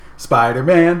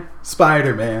Spider-Man,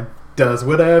 Spider-Man, does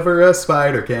whatever a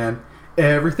spider can.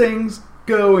 Everything's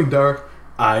going dark.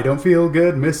 I don't feel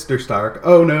good, Mr. Stark.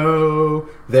 Oh no,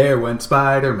 there went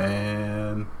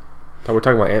Spider-Man. Oh, we're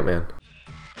talking about Ant-Man.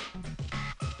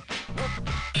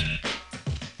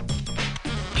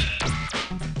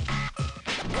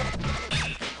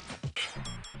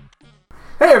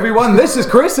 Hey everyone, this is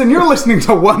Chris and you're listening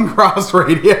to One Cross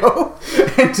Radio.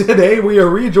 And today we are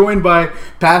rejoined by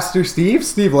Pastor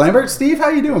Steve Lambert. Steve, how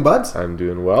you doing, buds? I'm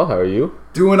doing well. How are you?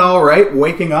 Doing all right.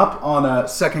 Waking up on a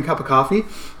second cup of coffee.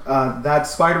 That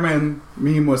Spider-Man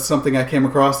meme was something I came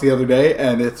across the other day,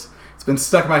 and it's been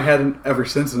stuck in my head ever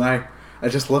since, and I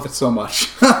just love it so much.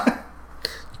 You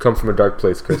come from a dark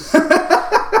place, Chris.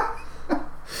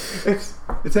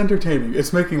 It's entertaining.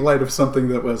 It's making light of something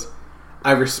that was...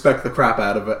 I respect the crap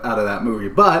out of that movie.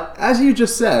 But, as you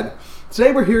just said,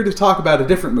 today we're here to talk about a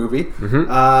different movie. Mm-hmm.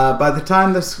 By the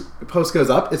time this post goes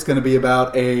up, it's going to be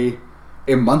about a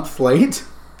month late.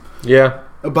 Yeah.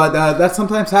 But that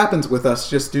sometimes happens with us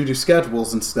just due to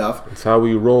schedules and stuff. That's how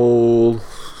we roll.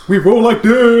 We roll like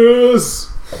this!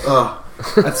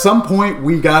 At some point,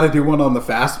 we got to do one on the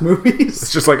Fast movies.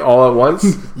 It's just like all at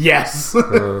once? Yes!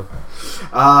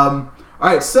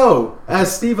 Alright, so,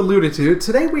 as Steve alluded to,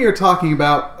 today we are talking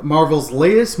about Marvel's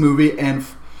latest movie and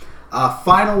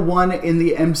final one in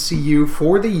the MCU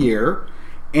for the year,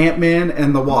 Ant-Man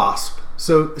and the Wasp.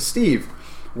 So, Steve,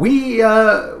 we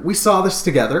saw this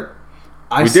together.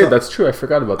 We did, that's true, I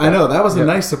forgot about that. I know, that was a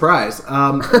nice surprise.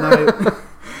 And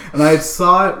I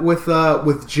saw it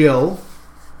with Jill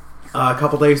a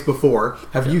couple days before.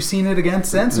 Have you seen it again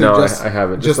since? No, or just, I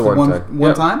haven't. Just the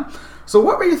one time? So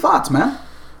what were your thoughts, man?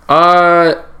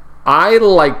 I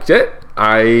liked it.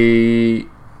 I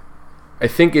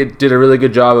think it did a really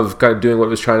good job of kind of doing what it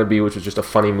was trying to be, which was just a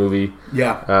funny movie.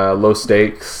 Yeah. Low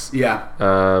stakes. Yeah.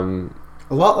 A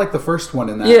lot like the first one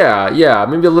in that. Yeah.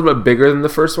 Maybe a little bit bigger than the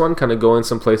first one, kind of going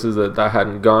some places that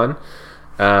hadn't gone.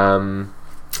 I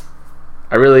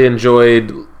really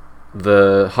enjoyed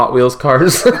the Hot Wheels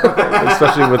cars,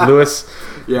 especially with Lewis.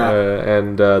 Yeah.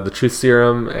 And the Truth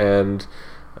Serum and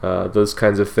those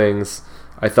kinds of things.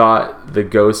 I thought the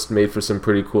Ghost made for some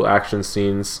pretty cool action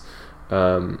scenes.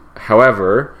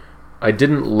 However, I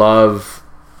didn't love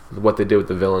what they did with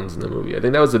the villains in the movie. I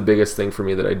think that was the biggest thing for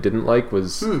me that I didn't like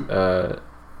was I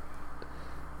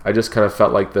just kind of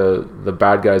felt like the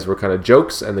bad guys were kind of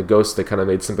jokes and the Ghost they kind of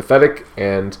made sympathetic,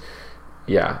 and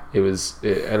yeah, it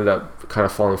ended up kind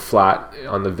of falling flat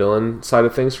on the villain side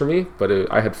of things for me, but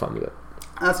I had fun with it.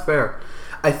 That's fair.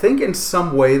 I think in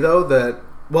some way though that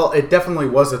well, it definitely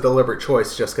was a deliberate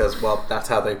choice just because, well, that's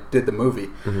how they did the movie.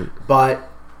 Mm-hmm. But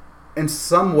in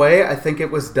some way, I think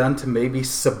it was done to maybe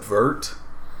subvert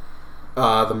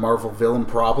the Marvel villain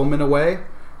problem in a way,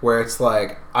 where it's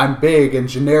like, I'm big and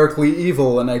generically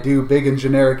evil, and I do big and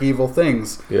generic evil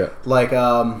things. Yeah. Like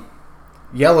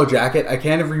Yellow Jacket, I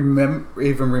can't even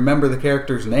remember the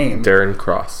character's name. Darren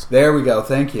Cross. There we go,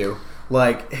 thank you.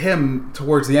 Like him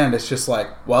towards the end, it's just like,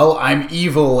 well, I'm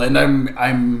evil and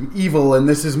I'm evil and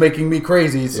this is making me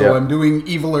crazy, so I'm doing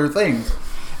eviler things.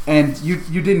 And you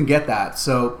didn't get that.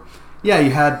 So yeah,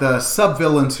 you had the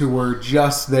sub-villains who were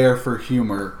just there for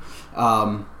humor.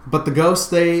 But the Ghosts,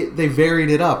 they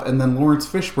varied it up, and then Lawrence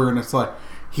Fishburne, it's like,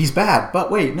 he's bad, but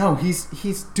wait, no,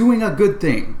 he's doing a good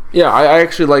thing. Yeah, I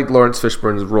actually liked Lawrence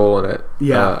Fishburne's role in it.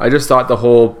 Yeah. I just thought the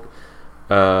whole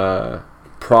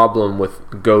problem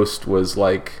with Ghost was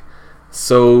like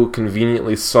so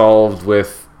conveniently solved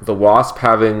with the Wasp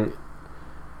having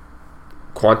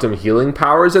quantum healing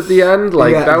powers at the end.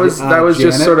 Like that was Janet,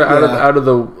 just sort of out of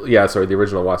the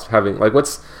original Wasp having like it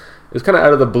was kind of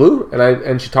out of the blue,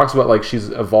 and she talks about like she's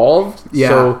evolved. Yeah.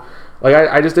 So like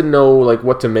I just didn't know like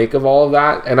what to make of all of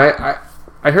that, and I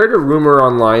heard a rumor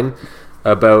online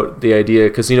about the idea,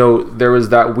 because there was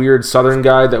that weird southern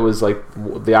guy that was like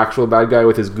the actual bad guy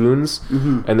with his goons,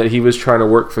 mm-hmm. and that he was trying to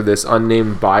work for this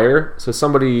unnamed buyer. So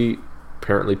somebody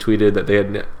apparently tweeted that they had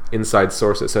an inside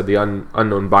source that said the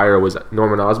unknown buyer was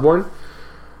Norman Osborn.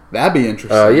 That'd be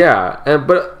interesting.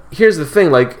 But here's the thing,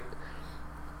 like,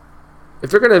 if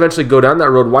they're going to eventually go down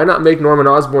that road, why not make Norman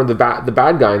Osborn the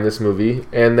bad guy in this movie,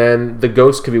 and then the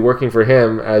Ghost could be working for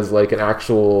him as like an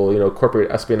actual corporate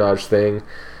espionage thing.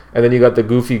 And then you got the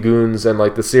goofy goons and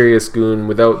like the serious goon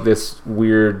without this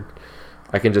weird,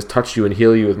 I can just touch you and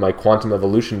heal you with my quantum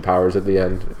evolution powers at the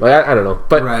end. Like I don't know,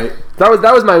 but right. that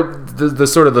was my the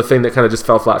sort of the thing that kind of just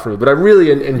fell flat for me. But I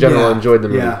really in general enjoyed the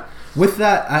movie. Yeah. With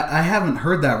that, I haven't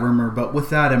heard that rumor, but with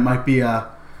that, it might be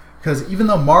because even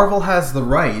though Marvel has the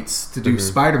rights to do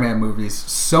Spider-Man movies,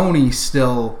 Sony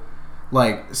still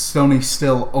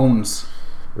owns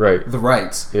Right. the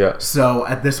rights. Yeah. So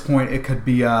at this point, it could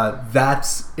be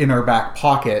that's in our back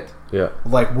pocket. Yeah.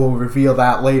 Like, we'll reveal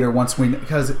that later once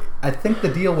because I think the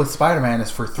deal with Spider-Man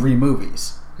is for 3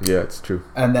 movies. Yeah, it's true.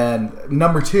 And then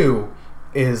number 2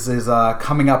 is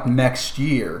coming up next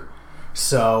year.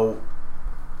 So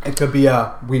it could be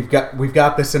we've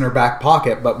got this in our back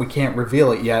pocket, but we can't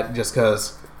reveal it yet just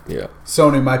because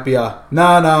Sony might be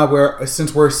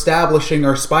since we're establishing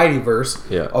our Spideyverse.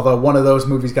 Yeah. Although one of those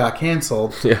movies got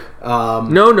canceled. Yeah.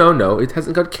 No, it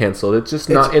hasn't got canceled. It's just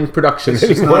not in production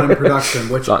anymore. It's just not in production,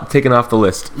 which not taken off the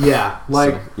list. Yeah,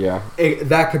 like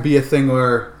that could be a thing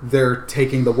where they're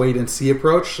taking the wait and see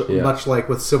approach, much like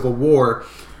with Civil War,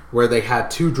 where they had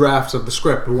 2 drafts of the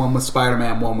script, one with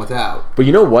Spider-Man, one without. But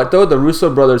you know what, though? The Russo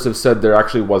brothers have said there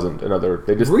actually wasn't another.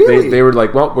 They just they were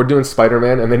like, well, we're doing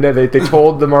Spider-Man, and they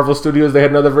told the Marvel Studios they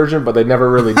had another version, but they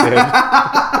never really did.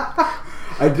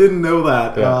 I didn't know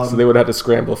that. Yeah, so they would have had to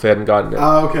scramble if they hadn't gotten it.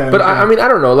 Okay. But I mean, I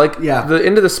don't know. Like, the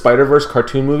Into the Spider-Verse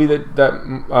cartoon movie that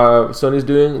Sony's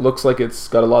doing looks like it's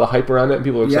got a lot of hype around it, and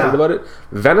people are excited about it.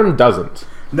 Venom doesn't.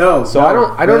 No. So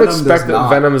I don't expect that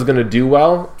Venom is going to do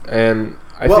well, and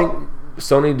I think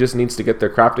Sony just needs to get their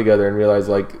crap together and realize,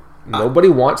 like, nobody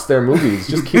wants their movies.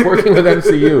 Just keep working with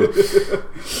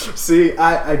MCU. See,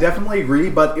 I definitely agree,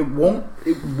 but it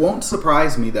won't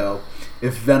surprise me though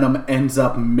if Venom ends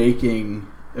up making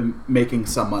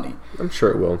some money. I'm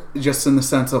sure it will. Just in the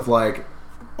sense of, like,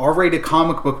 R-rated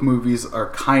comic book movies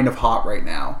are kind of hot right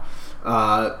now,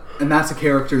 and that's a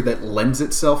character that lends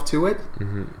itself to it.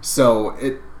 Mm-hmm. So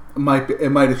it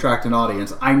might attract an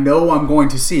audience. I know I'm going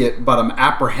to see it, but I'm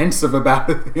apprehensive about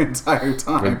it the entire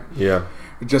time. Yeah.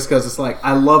 Just because it's like,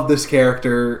 I love this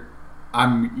character.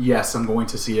 I'm going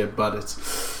to see it, but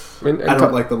I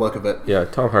don't like the look of it. Yeah,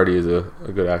 Tom Hardy is a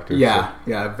good actor. Yeah,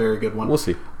 a very good one. We'll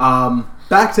see.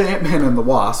 Back to Ant-Man and the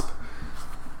Wasp.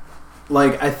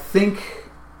 Like, I think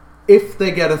if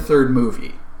they get a 3rd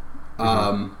movie,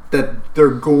 that they're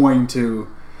going to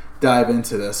dive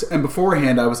into this. And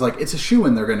beforehand, I was like, it's a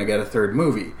shoo-in they're going to get a 3rd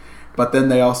movie. But then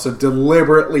they also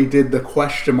deliberately did the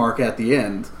question mark at the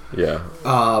end. Yeah.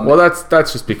 Well, that's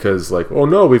just because, like, oh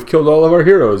no, we've killed all of our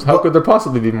heroes. How could there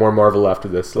possibly be more Marvel after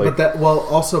this? Like,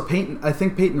 also I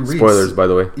think Peyton Reed. Spoilers, by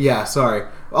the way. Yeah, sorry.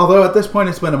 Although at this point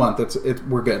it's been a month.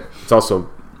 We're good. It's also.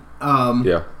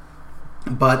 Yeah.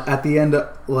 But at the end,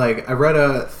 like, I read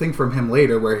a thing from him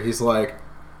later where he's like,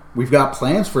 we've got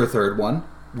plans for a 3rd one.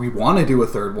 We want to do a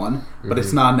 3rd one, but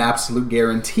it's not an absolute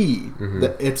guarantee.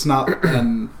 That it's not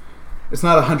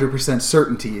 100%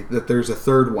 certainty that there's a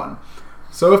 3rd one.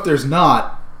 So if there's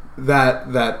not,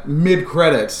 that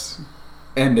mid-credits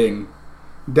ending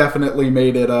definitely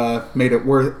made it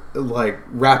worth, like,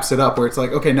 wraps it up where it's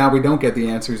like, okay, now we don't get the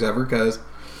answers ever because,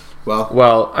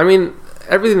 well, I mean,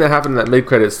 everything that happened in that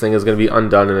mid-credits thing is going to be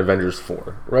undone in Avengers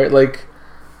 4, right? Like,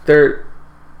 they're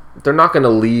not going to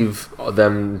leave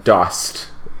them dust.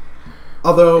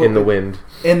 Although, in the wind.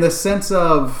 In the sense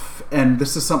of, and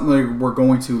this is something we're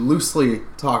going to loosely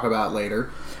talk about later,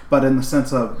 but in the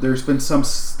sense of there's been some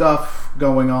stuff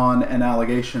going on and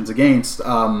allegations against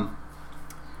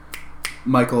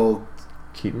Michael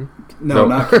Keaton? No,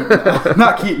 not Keaton.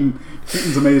 Not Keaton.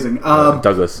 Keaton's amazing.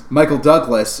 Douglas. Michael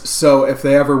Douglas. So if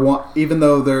they ever want, even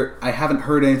though I haven't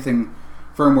heard anything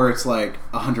firm where it's like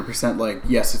 100% like,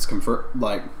 yes, it's confirmed,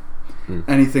 like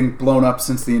anything blown up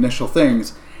since the initial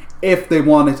things. If they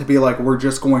wanted to be like, we're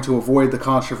just going to avoid the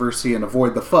controversy and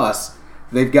avoid the fuss,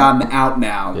 they've gotten out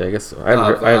now. Yeah, I guess so. I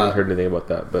haven't heard anything about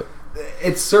that, but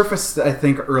it surfaced, I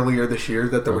think, earlier this year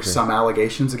that there were some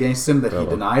allegations against him that he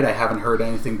denied. I haven't heard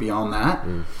anything beyond that.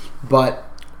 But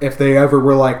if they ever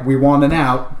were like, we want an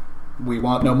out, we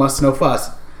want no muss, no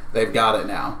fuss, they've got it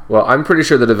now. Well, I'm pretty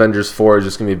sure that Avengers 4 is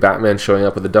just going to be Batman showing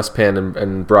up with a dustpan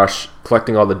and brush,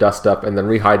 collecting all the dust up, and then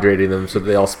rehydrating them so that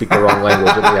they all speak the wrong language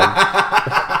at the end.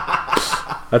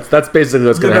 That's basically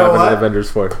what's going to happen in Avengers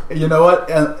 4. You know what?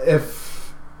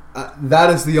 If that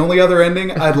is the only other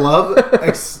ending I'd love,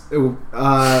 the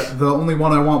only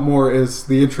one I want more is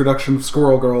the introduction of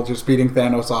Squirrel Girl just beating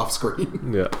Thanos off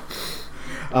screen. Yeah.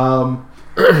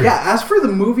 Yeah, as for the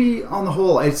movie on the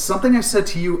whole, it's something I said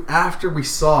to you after we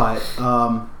saw it.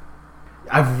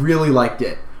 I've really liked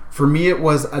it. For me, it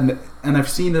was, and I've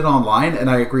seen it online, and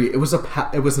I agree, it was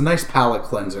a nice palate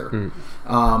cleanser.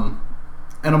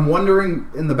 And I'm wondering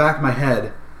in the back of my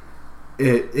head,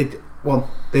 well,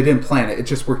 they didn't plan it. It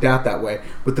just worked out that way.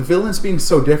 But the villains being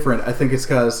so different, I think it's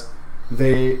because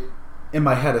in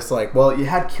my head, it's like, well, you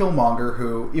had Killmonger,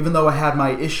 who, even though I had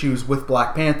my issues with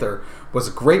Black Panther, was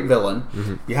a great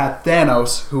villain. You had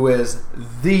Thanos, who is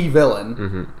the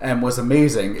villain, and was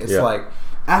amazing. It's like,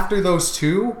 after those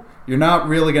two, you're not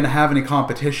really going to have any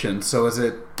competition. So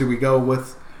do we go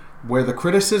with where the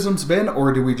criticism's been,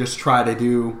 or do we just try to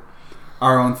do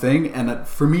our own thing? And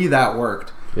for me, that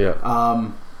worked.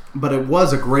 Yeah. But it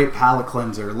was a great palate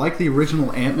cleanser, like the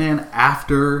original Ant-Man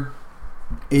after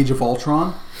Age of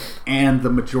Ultron, and the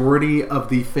majority of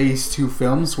the Phase 2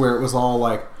 films where it was all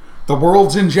like, the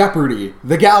world's in jeopardy,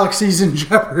 the galaxy's in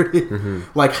jeopardy. Mm-hmm.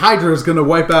 Like, Hydra's going to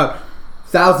wipe out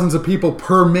thousands of people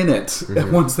per minute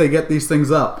once they get these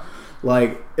things up.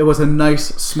 Like, it was a nice,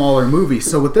 smaller movie.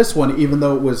 So with this one, even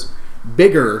though it was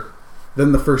bigger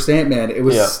than the first Ant-Man, it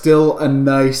was still a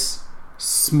nice,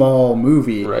 small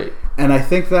movie. Right. And I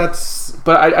think that's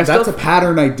that's a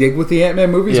pattern I dig with the Ant-Man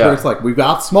movies, where it's like, we've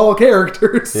got small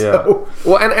characters. Yeah. So.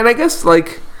 Well, and I guess,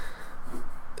 like,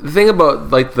 the thing about,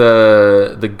 like,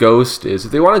 the Ghost is,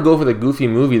 if they want to go for the goofy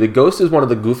movie, the Ghost is one of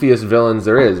the goofiest villains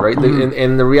there is, right?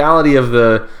 In the reality of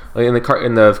in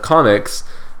the comics,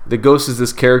 the Ghost is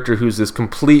this character who's this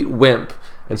complete wimp,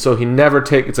 and so he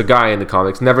it's a guy in the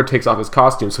comics, never takes off his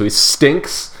costume, so he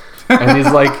stinks, and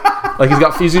he's like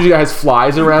he's usually has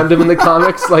flies around him in the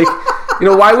comics, like, you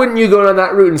know, why wouldn't you go down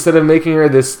that route instead of making her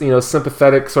this, you know,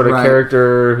 sympathetic sort of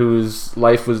character whose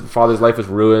father's life was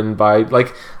ruined by,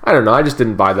 like, I don't know, I just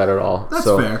didn't buy that at all. That's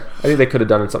fair. I think they could have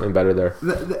done something better there.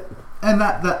 And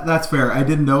that's fair. I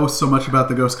didn't know so much about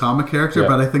the Ghost comic character,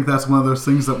 but I think that's one of those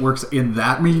things that works in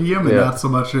that medium and not so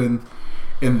much in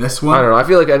this one. I don't know. I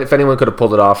feel like if anyone could have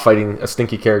pulled it off fighting a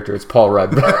stinky character, it's Paul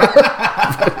Rudd.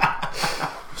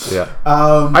 Yeah.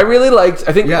 I really liked,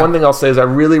 I think one thing I'll say is I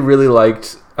really, really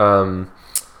liked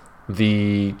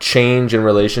the change in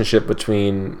relationship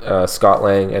between Scott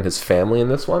Lang and his family in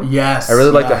this one. Yes. I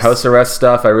really liked the house arrest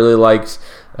stuff. I really liked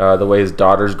the way his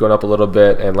daughter's grown up a little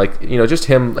bit, and, like, you know, just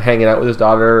him hanging out with his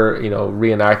daughter, you know,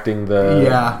 reenacting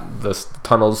the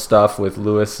tunnels stuff with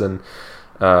Lewis, and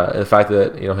the fact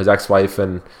that, you know, his ex-wife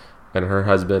and her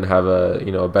husband have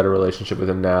a better relationship with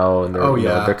him now, and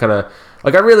they're they're kind of,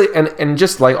 like, I really and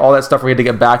just, like, all that stuff where he had to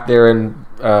get back there, and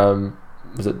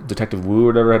was it Detective Wu or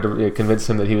whatever had to convince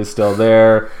him that he was still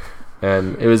there,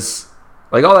 and it was,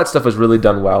 like, all that stuff was really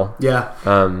done well. Yeah.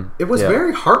 It was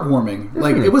very heartwarming.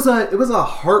 Like, it was a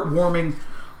heartwarming,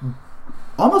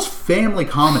 almost family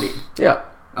comedy. Yeah.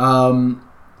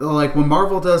 Like, when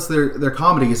Marvel does their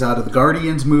comedies out of the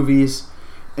Guardians movies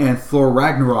and Thor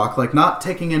Ragnarok, like, not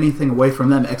taking anything away from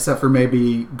them except for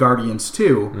maybe Guardians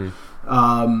 2.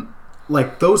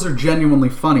 Like, those are genuinely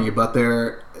funny, but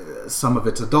they're, some of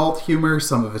it's adult humor,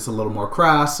 some of it's a little more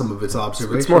crass, some of it's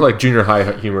observation. It's more like junior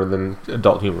high humor than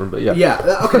adult humor, but yeah. Yeah,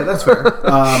 okay, that's fair.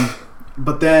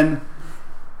 But then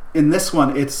in this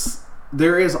one,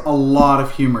 there is a lot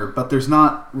of humor, but there's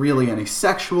not really any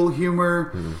sexual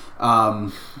humor.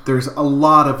 There's a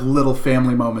lot of little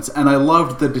family moments, and I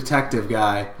loved the detective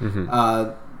guy,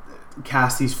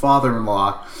 Cassie's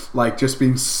father-in-law, like, just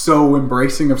being so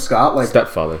embracing of Scott, like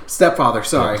stepfather.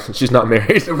 Sorry, she's not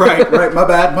married. right. My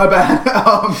bad.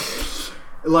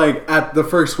 Like, at the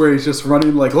first where he's just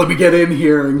running, like, let me get in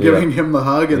here, and giving him the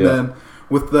hug, and then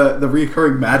with the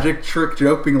recurring magic trick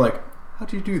joke being like,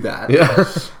 how'd you do that?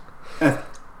 Yeah.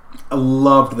 I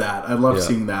loved that. I loved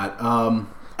seeing that.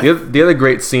 The other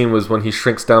great scene was when he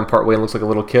shrinks down partway and looks like a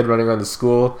little kid running around the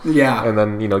school. Yeah. And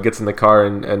then, gets in the car,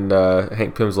 and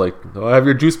Hank Pym's like, "Oh, I have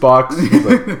your juice box." He's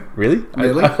like, "Really?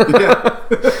 Really?"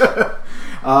 Yeah.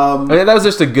 I mean, that was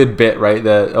just a good bit, right?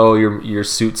 That, your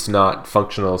suit's not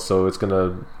functional, so it's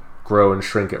gonna grow and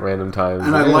shrink at random times.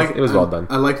 And it was well done.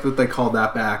 I liked that they called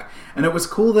that back, and it was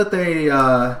cool that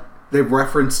they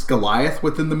referenced Goliath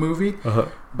within the movie,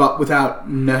 but without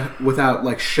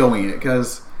like showing it,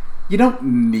 because you don't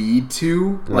need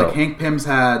to. No. Like, Hank Pym's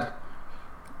had,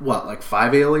 like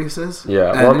 5 aliases?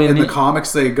 Yeah. And, well, I mean, in the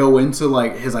comics, they go into,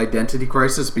 like, his identity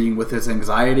crisis being with his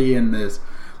anxiety and his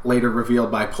later revealed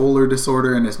bipolar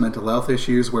disorder and his mental health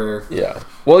issues, where... Yeah.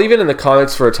 Well, even in the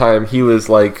comics for a time, he was,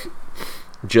 like,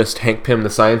 just Hank Pym the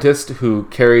scientist who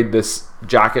carried this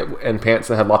jacket and pants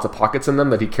that had lots of pockets in them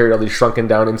that he carried all these shrunken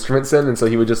down instruments in, and so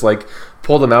he would just, like,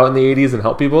 pull them out in the 80s and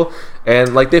help people.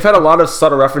 And, like, they've had a lot of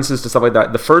subtle references to stuff like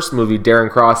that. The first movie, Darren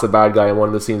Cross, the bad guy in one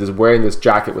of the scenes, is wearing this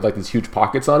jacket with, like, these huge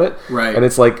pockets on it. Right. And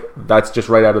it's like, that's just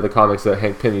right out of the comics that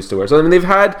Hank Pym used to wear. So, I mean, they've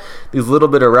had these little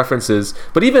bit of references,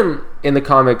 but even in the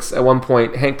comics, at one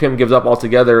point, Hank Pym gives up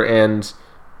altogether, and...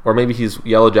 or maybe he's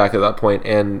Yellow Jacket at that point,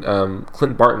 and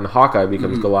Clint Barton, Hawkeye,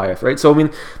 becomes Goliath, right? So, I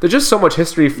mean, there's just so much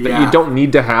history that you don't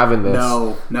need to have in this.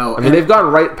 No. I mean, they've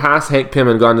gone right past Hank Pym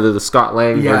and gone to the Scott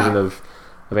Lang version of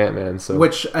Ant-Man. So,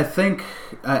 which I think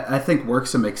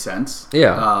works and makes sense.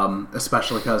 Yeah.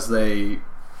 Especially because they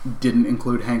didn't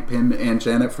include Hank Pym and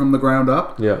Janet from the ground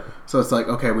up. Yeah. So it's like,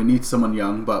 okay, we need someone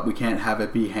young, but we can't have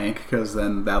it be Hank because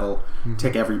then that'll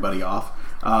tick everybody off.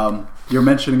 Your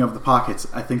mentioning of the pockets,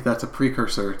 I think that's a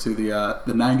precursor to the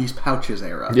 90s pouches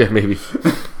era. Yeah, maybe.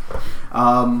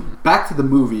 Back to the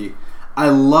movie. I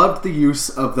loved the use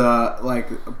of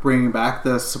bringing back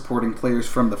the supporting players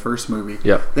from the first movie.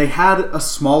 Yeah. They had a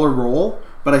smaller role,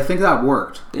 but I think that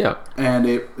worked. Yeah. And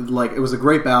it was a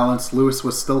great balance. Lewis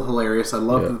was still hilarious. I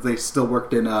love that they still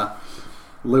worked in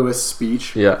Lewis'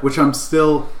 speech, which I'm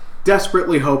still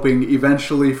desperately hoping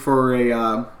eventually for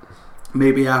a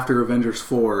maybe after Avengers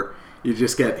 4, you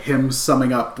just get him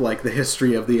summing up like the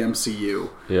history of the MCU,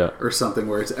 or something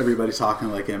where it's everybody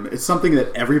talking like him. It's something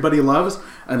that everybody loves,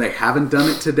 and they haven't done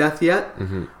it to death yet.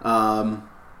 And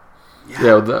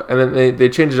then they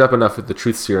changed it up enough with the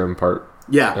truth serum part.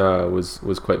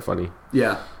 Was quite funny.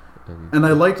 Yeah. And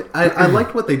I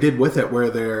liked what they did with it, where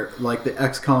they're like the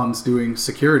ex-cons doing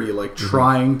security, like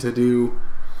trying to do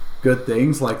good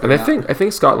things. Like, and I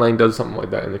think Scott Lang does something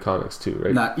like that in the comics too,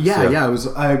 right?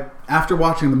 I after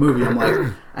watching the movie, I'm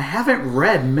like, I haven't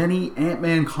read many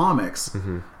Ant-Man comics.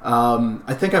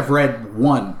 I think I've read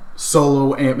one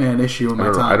solo Ant-Man issue in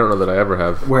my time. I don't know that I ever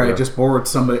have. Where I just borrowed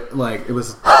somebody, like it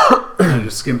was, I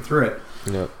just skimmed through it.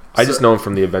 Yeah, I just know him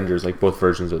from the Avengers, like both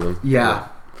versions of them. From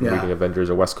reading Avengers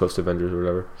or West Coast Avengers or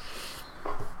whatever.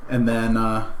 And then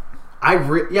I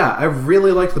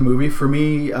really liked the movie. For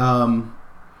me, the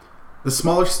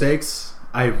smaller stakes,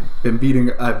 I've been beating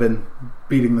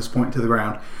this point to the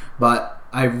ground, but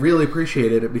I really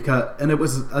appreciated it and it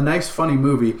was a nice, funny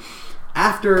movie.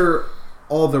 After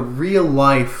all the real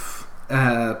life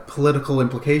political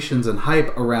implications and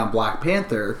hype around Black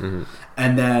Panther,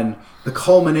 and then the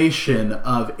culmination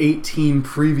of 18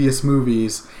 previous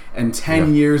movies and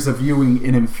 10 years of viewing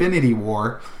in Infinity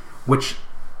War, which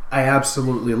I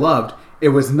absolutely loved, it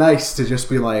was nice to just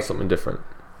be like, something different.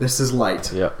 This is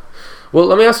light. Yeah. Well,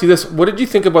 let me ask you this. What did you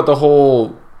think about the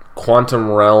whole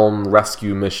quantum realm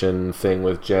rescue mission thing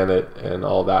with Janet and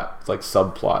all that like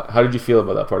subplot? How did you feel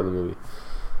about that part of the movie?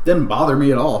 Didn't bother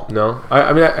me at all. No?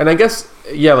 I guess,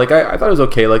 I thought it was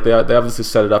okay. Like, they obviously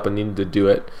set it up and needed to do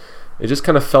it. It just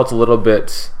kind of felt a little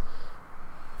bit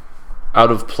out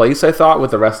of place, I thought,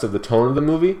 with the rest of the tone of the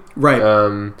movie. Right.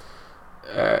 I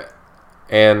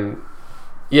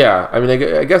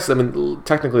guess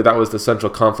technically that was the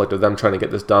central conflict of them trying to get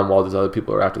this done while these other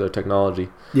people are after their technology.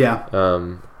 Yeah.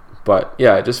 But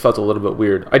yeah, it just felt a little bit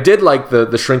weird. I did like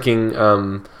the shrinking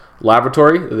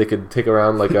laboratory that they could take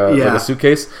around like a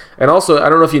suitcase. And also, I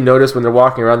don't know if you noticed when they're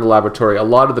walking around the laboratory, a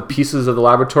lot of the pieces of the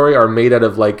laboratory are made out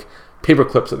of like paper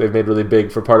clips that they've made really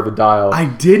big for part of the dial. I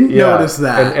didn't notice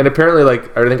that. And apparently,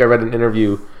 like, I think I read an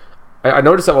interview. I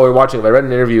noticed that while we were watching it. I read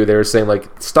an interview. They were saying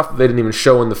like stuff that they didn't even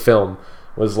show in the film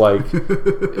was like,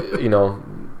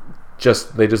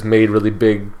 they just made really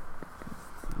big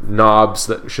knobs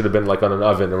that should have been like on an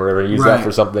oven or whatever, and use that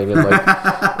for something, and like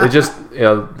they just they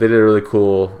did a really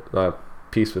cool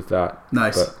piece with that.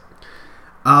 Nice.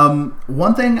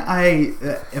 One thing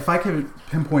if I could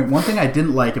pinpoint one thing I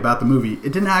didn't like about the movie,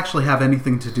 it didn't actually have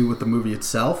anything to do with the movie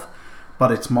itself,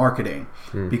 but its marketing.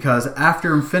 Because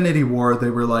after Infinity War, they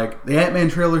were like, the Ant-Man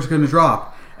trailer's going to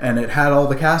drop, and it had all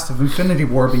the cast of Infinity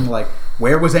War being like,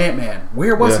 where was Ant-Man?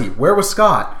 Where was he? Where was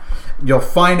Scott? You'll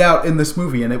find out in this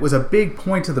movie, and it was a big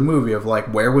point of the movie of like,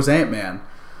 where was Ant-Man?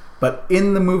 But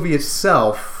in the movie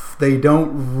itself, they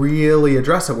don't really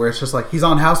address it, where it's just like, he's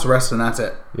on house arrest and that's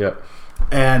it. Yeah.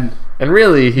 And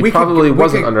really, he probably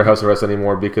wasn't under house arrest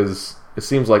anymore, because it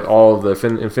seems like all of the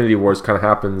Infinity Wars kind of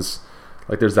happens,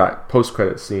 like there's that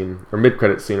post-credit scene, or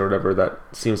mid-credit scene or whatever, that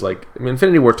seems like,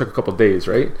 Infinity War took a couple days,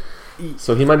 right?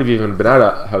 So he might have even been out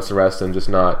of house arrest and just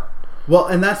not... Well,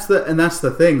 and that's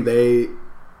the thing. They,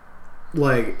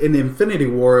 like, in Infinity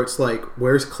War, it's like,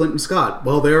 where's Clint and Scott?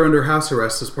 Well, they're under house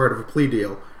arrest as part of a plea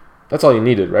deal. That's all you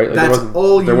needed, right? Like,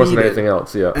 there wasn't anything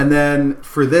else, yeah. And then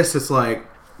for this, it's like,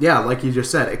 yeah, like you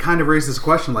just said, it kind of raises a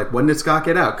question, like, when did Scott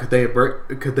get out? Could they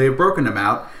have broken him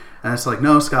out? And it's like,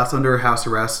 no, Scott's under house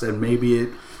arrest, and maybe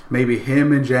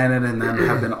him and Janet and them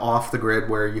have been off the grid,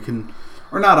 where you can...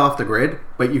 Or not off the grid,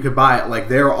 but you could buy it. Like,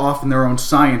 they're off in their own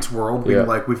science world, being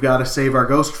like, we've got to save our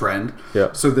ghost friend.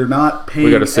 Yeah. So they're not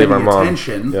paying any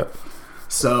attention. Yeah.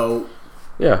 So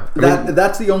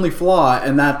that's the only flaw,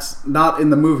 and that's not in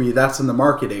the movie. That's in the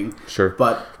marketing. Sure.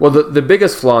 But the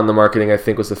biggest flaw in the marketing, I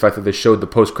think, was the fact that they showed the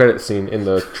post-credit scene in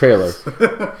the trailer.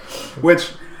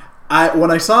 Which...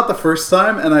 when I saw it the first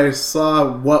time and I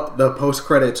saw what the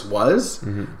post-credits was,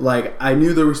 like, I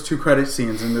knew there was 2 credit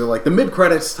scenes, and they're like, the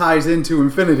mid-credits ties into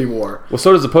Infinity War. Well,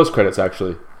 so does the post-credits,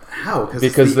 actually. How?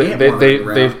 Because they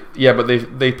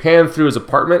pan through his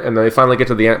apartment and then they finally get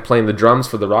to the ant playing the drums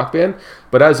for the rock band.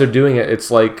 But as they're doing it,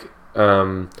 it's like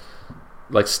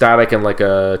static and like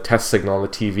a test signal on the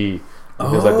TV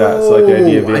and things like that. So like the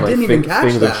idea of being like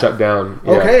things are shut down.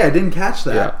 Yeah. Okay, I didn't catch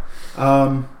that.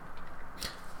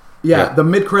 Yeah. The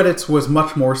mid credits was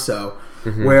much more so.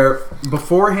 Mm-hmm. Where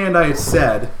beforehand I had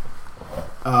said,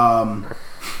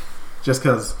 just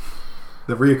because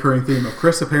the reoccurring theme of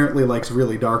Chris apparently likes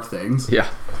really dark things. Yeah,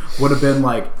 would have been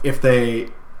like if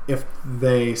they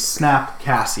snapped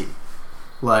Cassie,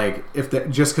 like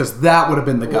just because that would have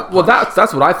been the gut punch. Well,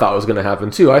 that's what I thought was going to happen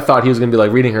too. I thought he was going to be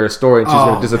like reading her a story and she's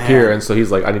going to disappear, man. And so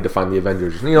he's like, I need to find the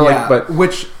Avengers. But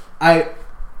which I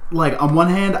like on one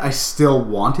hand I still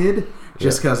wanted.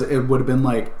 Just because it would have been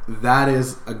like, that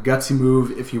is a gutsy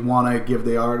move if you want to give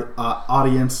the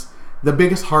audience the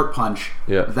biggest heart punch.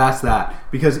 Yeah. That's that.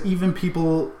 Because even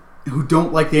people who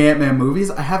don't like the Ant-Man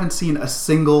movies, I haven't seen a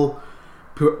single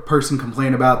person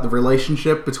complain about the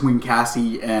relationship between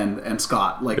Cassie and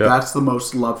Scott. Like, that's the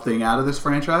most loved thing out of this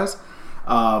franchise.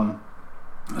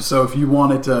 So if you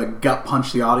wanted to gut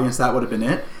punch the audience, that would have been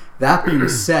it. That being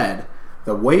said,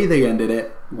 the way they ended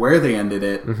it, where they ended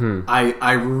it, mm-hmm.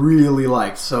 I really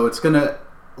liked. So it's gonna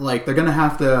they're gonna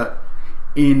have to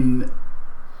in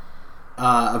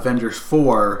Avengers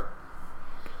 4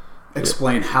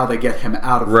 explain how they get him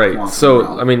out of the quantum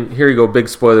realm. I mean, here you go, big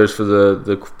spoilers for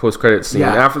the post-credit scene.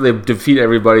 Yeah. After they defeat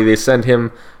everybody, they send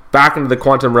him back into the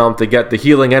quantum realm to get the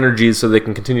healing energies so they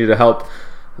can continue to help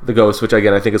the Ghost, which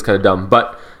again I think is kind of dumb,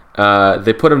 but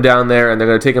they put him down there and they're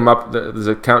going to take him up. There's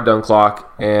a countdown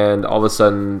clock, and all of a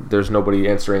sudden there's nobody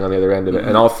answering on the other end of it,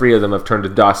 and all three of them have turned to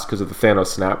dust because of the Thanos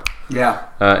snap. Yeah.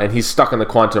 And he's stuck in the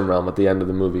quantum realm at the end of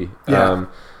the movie. Yeah.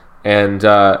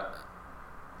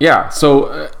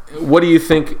 So what do you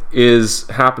think is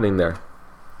happening there?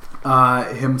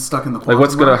 Him stuck in the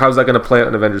quantum realm? How's that going to play out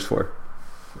in Avengers 4?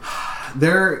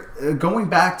 They're going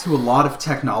back to a lot of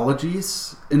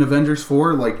technologies in Avengers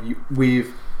 4. Like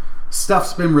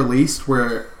stuff's been released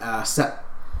where set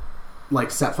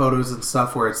photos and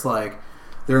stuff where it's like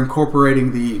they're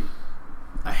incorporating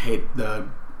I hate the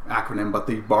acronym, but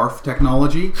the BARF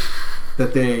technology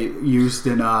that they used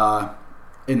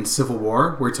in Civil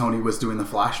War where Tony was doing the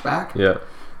flashback. Yeah.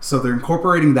 So they're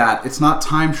incorporating that. It's not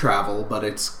time travel, but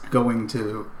it's going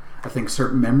to, I think,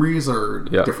 certain memories or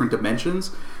different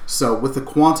dimensions. So with the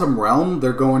quantum realm,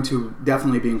 they're going to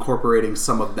definitely be incorporating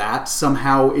some of that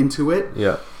somehow into it.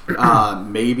 Yeah.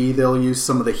 Maybe they'll use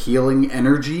some of the healing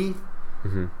energy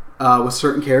with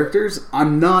certain characters.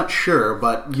 I'm not sure,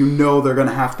 but they're going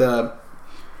to have to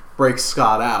break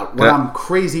Scott out. What I'm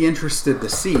crazy interested to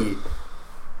see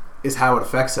is how it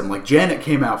affects him. Like, Janet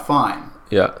came out fine.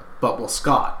 Yeah. But will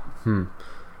Scott?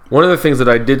 One of the things that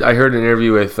I heard an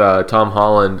interview with Tom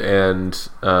Holland and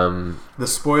the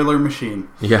spoiler machine.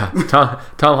 Yeah,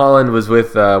 Tom Holland was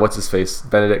with what's his face,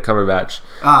 Benedict Cumberbatch,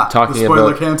 talking the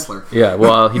spoiler about canceller. Yeah,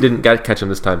 well, he didn't catch him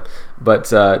this time, but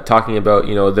talking about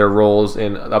their roles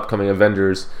in upcoming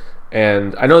Avengers,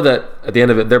 and I know that at the end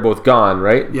of it they're both gone,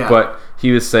 right? Yeah. But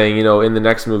he was saying, in the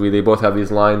next movie they both have these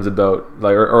lines about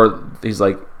like, or he's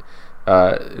like.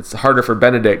 It's harder for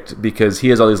Benedict because he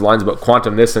has all these lines about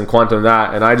quantum this and quantum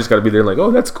that, and I just got to be there like,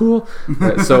 oh, that's cool.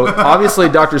 So obviously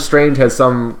Doctor Strange has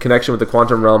some connection with the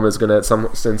quantum realm, is going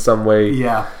to in some way.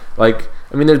 Yeah. Like,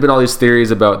 I mean, there's been all these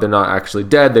theories about they're not actually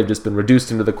dead; they've just been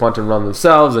reduced into the quantum realm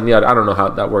themselves. And I don't know how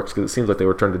that works because it seems like they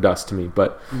were turned to dust to me.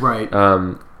 But right.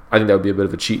 I think that would be a bit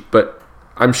of a cheat. But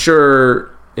I'm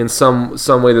sure in some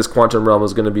way this quantum realm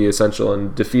is going to be essential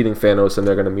in defeating Thanos, and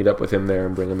they're going to meet up with him there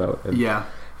and bring him out. And,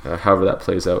 however that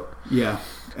plays out. Yeah.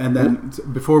 And then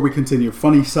before we continue,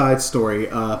 funny side story.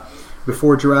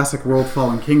 Before Jurassic World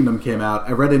Fallen Kingdom came out,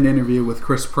 I read an interview with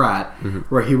Chris Pratt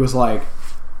where he was like,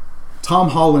 Tom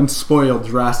Holland spoiled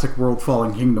Jurassic World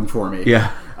Fallen Kingdom for me.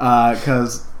 Yeah.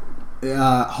 Because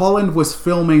Holland was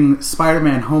filming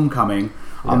Spider-Man Homecoming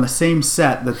on the same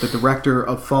set that the director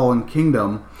of Fallen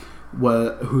Kingdom,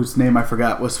 whose name I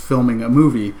forgot, was filming a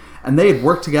movie. And they had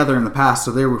worked together in the past,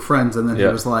 so they were friends. And then he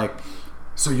was like,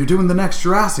 so you're doing the next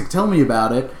Jurassic, tell me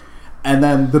about it. And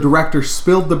then the director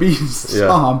spilled the beans to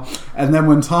Tom. And then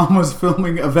when Tom was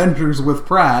filming Avengers with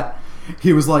Pratt,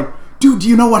 he was like, dude, do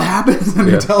you know what happens? And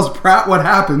he tells Pratt what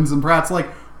happens. And Pratt's like,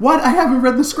 what? I haven't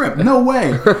read the script. No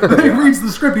way. And he reads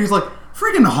the script. He's like,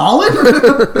 freaking Holland?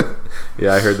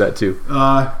 Yeah, I heard that too.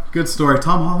 Good story.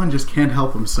 Tom Holland just can't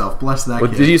help himself. Bless that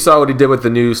kid. Did you saw what he did with the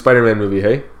new Spider-Man movie,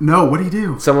 hey? No, what did he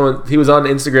do? He was on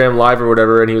Instagram Live or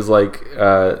whatever, and he was like...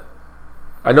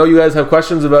 I know you guys have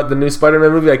questions about the new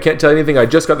Spider-Man movie. I can't tell you anything. I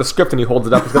just got the script, and he holds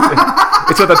it up.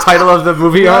 It's got the title of the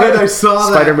movie on it. I saw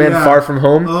that. Spider-Man Far From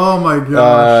Home. Oh my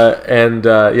gosh.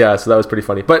 So that was pretty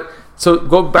funny. But so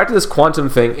go back to this quantum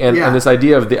thing and this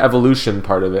idea of the evolution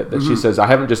part of it that she says, I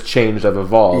haven't just changed, I've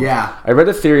evolved. Yeah. I read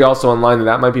a theory also online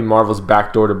that might be Marvel's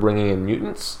backdoor to bringing in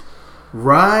mutants.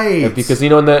 Right. And because,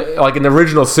 in the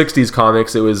original 60s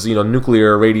comics, it was,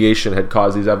 nuclear radiation had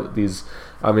caused these.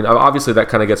 I mean, obviously that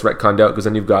kind of gets retconned out because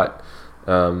then you've got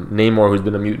Namor, who's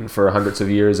been a mutant for hundreds of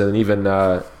years, and then even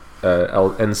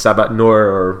Sabat Nur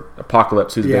or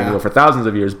Apocalypse, who's been for thousands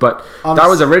of years. But that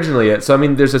was originally it. So, I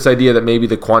mean, there's this idea that maybe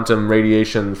the quantum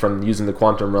radiation from using the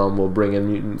quantum realm will bring in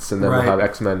mutants, and then we'll have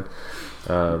X-Men.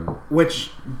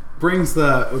 Which brings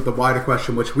the wider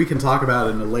question, which we can talk about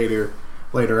in a later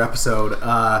episode,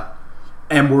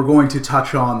 and we're going to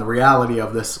touch on the reality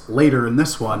of this later in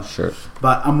this one. Sure.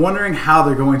 But I'm wondering how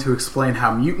they're going to explain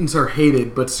how mutants are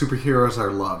hated but superheroes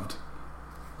are loved.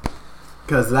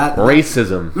 Because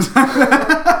racism.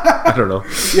 I don't know.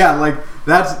 Yeah, like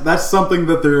that's something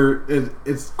that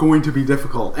it's going to be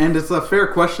difficult, and it's a fair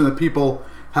question that people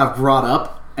have brought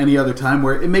up any other time.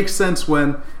 Where it makes sense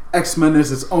when X-Men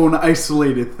is its own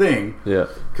isolated thing. Yeah.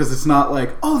 Because it's not like,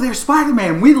 oh, there's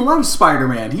Spider-Man. We love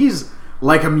Spider-Man. He's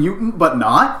like a mutant, but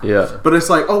not. Yeah. But it's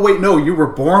like, oh, wait, no, you were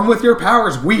born with your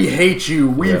powers. We hate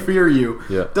you. We fear you.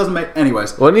 Yeah. Doesn't make...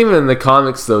 Anyways. Well, and even in the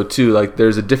comics, though, too, like,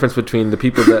 there's a difference between the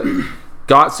people that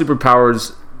got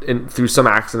superpowers through some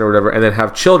accident or whatever, and then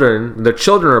have children. Their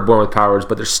children are born with powers,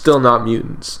 but they're still not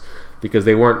mutants. Because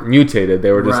they weren't mutated. They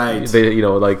were just...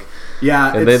 Right.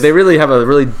 Yeah, and they really have a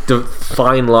really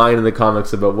fine line in the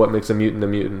comics about what makes a mutant a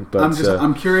mutant. But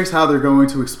I'm curious how they're going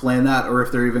to explain that, or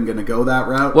if they're even going to go that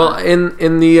route. Well,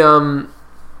 in the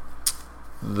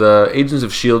Agents of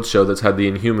S.H.I.E.L.D. show that's had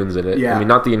the Inhumans in it. Yeah. I mean,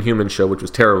 not the Inhumans show, which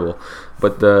was terrible,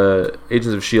 but the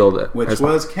Agents of S.H.I.E.L.D. Which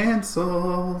was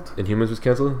cancelled. Inhumans was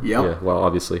cancelled? Yep. Yeah, well,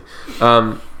 obviously.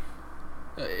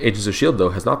 Agents of S.H.I.E.L.D., though,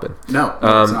 has not been. No,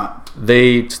 it's not.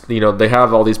 They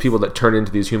have all these people that turn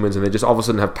into these humans, and they just all of a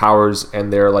sudden have powers,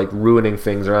 and they're like ruining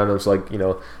things around them. It's like,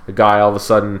 a guy all of a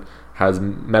sudden has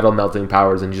metal melting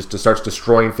powers and just starts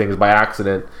destroying things by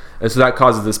accident, and so that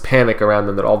causes this panic around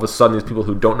them that all of a sudden these people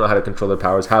who don't know how to control their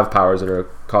powers have powers and are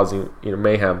causing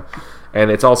mayhem. And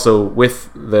it's also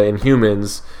with the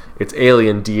Inhumans, it's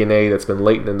alien DNA that's been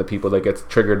latent in the people that gets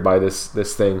triggered by this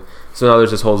thing. So now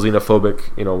there's this whole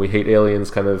xenophobic, we hate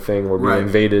aliens kind of thing. We're being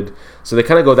invaded. So they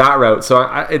kind of go that route. So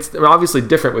it's obviously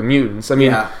different with mutants. I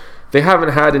mean, they haven't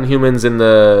had Inhumans in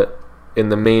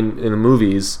the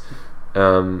movies,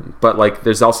 but like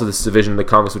there's also this division in the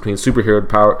comics between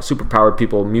superpowered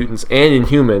people, mutants, and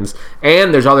Inhumans,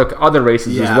 and there's other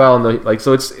races as well. And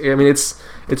so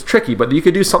it's tricky, but you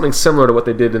could do something similar to what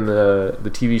they did in the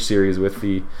TV series with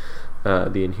the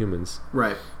Inhumans.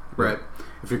 Right.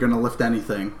 If you're going to lift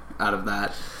anything out of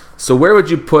that. So where would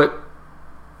you put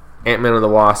Ant-Man and the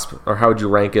Wasp, or how would you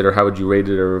rank it, or how would you rate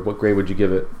it, or what grade would you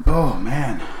give it? Oh,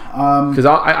 man. Because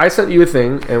I sent you a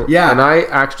thing, and I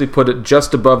actually put it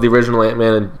just above the original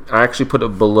Ant-Man, and I actually put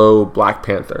it below Black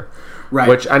Panther. Right.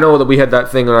 Which I know that we had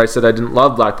that thing where I said I didn't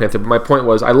love Black Panther, but my point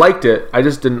was I liked it. I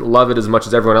just didn't love it as much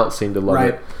as everyone else seemed to love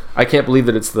it. I can't believe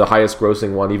that it's the highest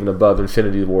grossing one, even above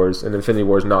Infinity Wars, and Infinity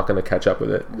War is not going to catch up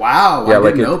with it. Wow. Yeah, I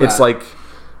didn't know that. It's like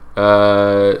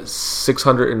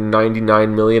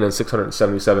 699 million and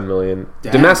 677 million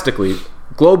domestically.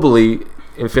 Globally,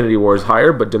 Infinity War is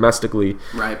higher, but domestically,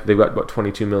 they've got about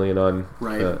 22 million on.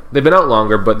 Right. They've been out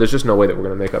longer, but there's just no way that we're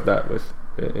going to make up that with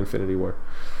Infinity War.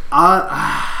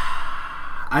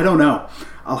 I don't know.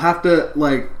 I'll have to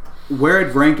where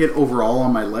I'd rank it overall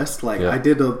on my list. I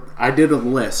did a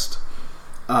list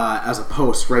as a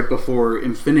post right before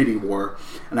Infinity War,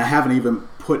 and I haven't even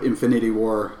put Infinity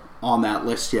War on that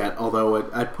list yet. Although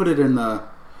I'd put it in the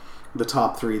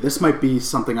top 3. This might be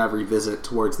something I revisit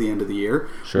towards the end of the year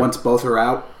once both are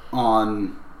out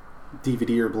on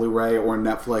DVD or Blu-ray or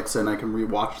Netflix, and I can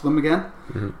rewatch them again.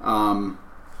 Mm-hmm.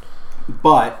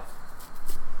 But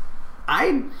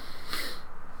I'd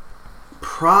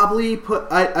probably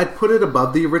I'd put it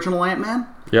above the original Ant-Man.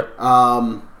 Yep.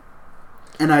 And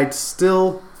I'd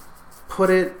still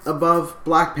put it above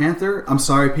Black Panther. I'm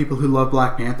sorry, people who love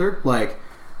Black Panther.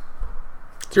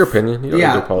 It's your opinion. You don't need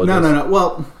to apologize. No.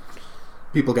 Well,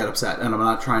 people get upset, and I'm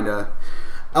not trying to...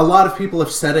 A lot of people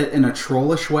have said it in a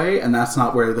trollish way, and that's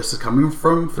not where this is coming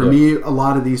from. For me, a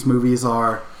lot of these movies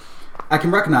are... I can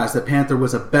recognize that Panther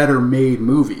was a better made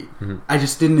movie. Mm-hmm. I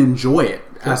just didn't enjoy it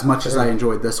as much as I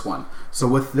enjoyed this one. So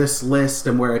with this list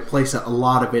and where I place it, a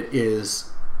lot of it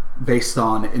is based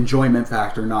on enjoyment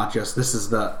factor, not just this was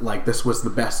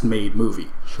the best made movie.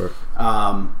 Sure.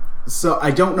 So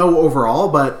I don't know overall,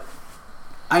 but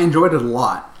I enjoyed it a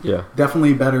lot. Yeah.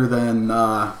 Definitely better than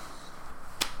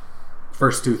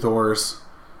first two Thors,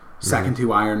 second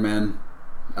two Iron Men.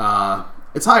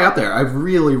 It's high up there. I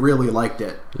really, really liked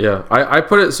it. Yeah, I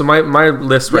put it. So my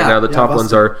list right now, the top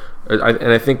ones are,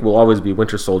 and I think will always be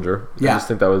Winter Soldier. Yeah. I just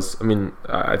think that was. I mean,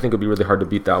 I think it'd be really hard to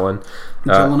beat that one.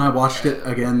 Jill and I watched it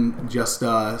again just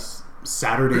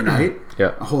Saturday night.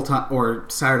 Yeah. A whole time, or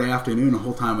Saturday afternoon. The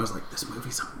whole time I was like, "This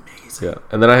movie's amazing." Yeah,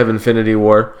 and then I have Infinity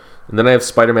War, and then I have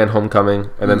Spider-Man: Homecoming,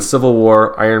 and then Civil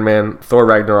War, Iron Man, Thor: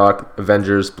 Ragnarok,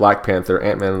 Avengers, Black Panther,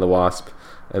 Ant-Man and the Wasp,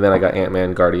 and then I got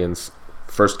Ant-Man, Guardians,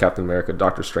 First Captain America,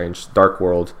 Doctor Strange, Dark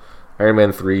World, Iron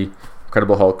Man 3,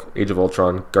 Incredible Hulk, Age of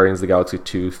Ultron, Guardians of the Galaxy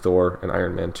 2, Thor, and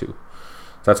Iron Man 2.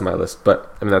 That's my list,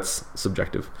 but I mean that's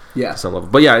subjective Yeah. to some level.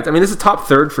 But yeah, I mean this is top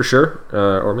third for sure,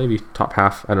 or maybe top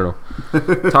half. I don't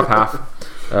know, top half.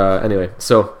 Anyway,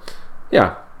 so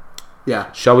yeah.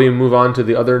 Yeah. Shall we move on to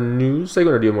the other news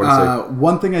segment, or do you have more to say?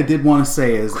 One thing I did want to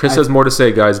say is Chris has more to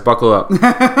say, guys. Buckle up.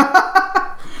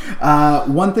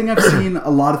 one thing I've seen a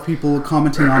lot of people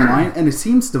commenting online, and it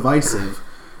seems divisive,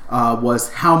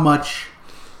 was how much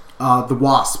the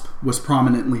Wasp was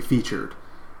prominently featured.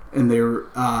 And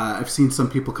I've seen some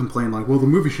people complain like, well, the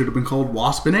movie should have been called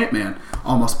Wasp and Ant-Man,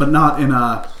 almost, but not in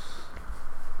a...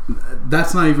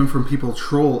 That's not even from people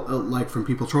from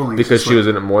people trolling. Because she was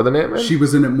in it more than Ant-Man? She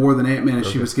was in it more than Ant-Man, and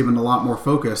she was given a lot more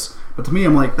focus. But to me,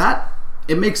 I'm like,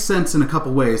 it makes sense in a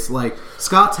couple ways. Like,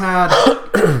 Scott's had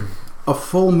a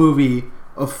full movie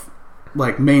of,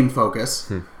 like, main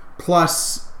focus,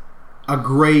 plus a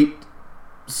great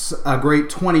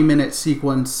 20-minute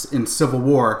sequence in Civil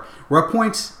War, where at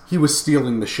points he was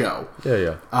stealing the show.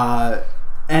 Yeah.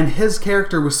 And his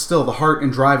character was still the heart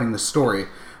and driving the story.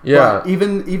 Yeah. But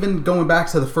even going back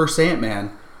to the first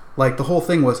Ant-Man, like, the whole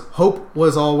thing was Hope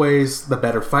was always the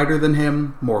better fighter than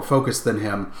him, more focused than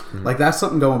him. Mm-hmm. Like, that's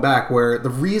something going back where the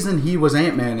reason he was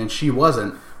Ant-Man and she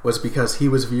wasn't was because he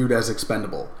was viewed as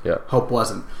expendable. Yeah. Hope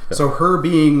wasn't. Yeah. So her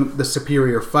being the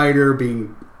superior fighter,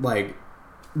 being, like,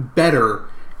 better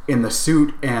in the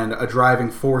suit and a driving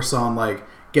force on, like,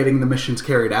 getting the missions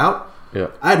carried out, yeah,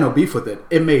 I had no beef with it.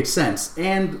 It made sense.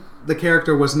 And the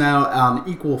character was now on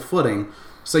equal footing,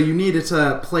 so you needed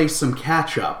to play some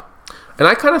catch-up. And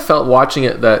I kind of felt watching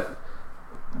it that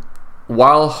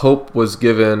while Hope was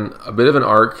given a bit of an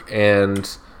arc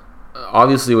and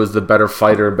obviously was the better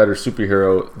fighter, better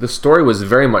superhero, the story was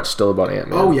very much still about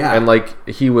Ant-Man. Oh, yeah. And, like,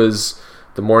 he was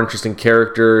the more interesting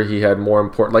character. He had more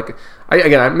important... Like,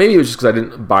 maybe it was just because I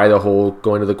didn't buy the whole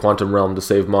going to the quantum realm to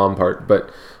save Mom part, but...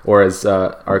 Or as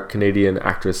our Canadian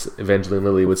actress Evangeline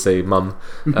Lilly would say, "Mum."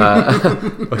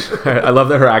 I love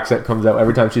that her accent comes out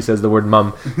every time she says the word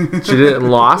 "mum." She did it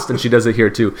in Lost, and she does it here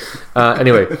too.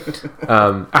 Anyway,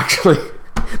 actually,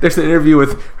 there's an interview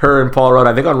with her and Paul Rudd,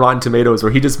 I think on Rotten Tomatoes,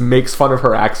 where he just makes fun of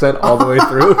her accent all the way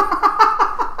through,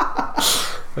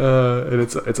 and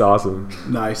it's awesome.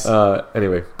 Nice.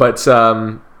 Anyway, but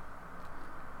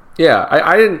yeah,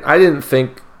 I didn't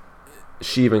think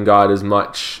she even got as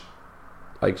much.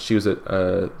 Like, she was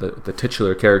the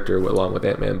titular character along with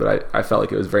Ant-Man, but I felt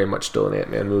like it was very much still an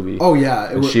Ant-Man movie. Oh,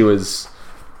 yeah.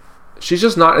 She's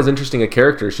just not as interesting a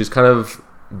character. She's kind of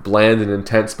bland and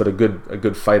intense, but a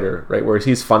good fighter, right? Whereas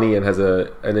he's funny and has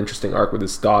an interesting arc with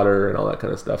his daughter and all that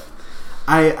kind of stuff.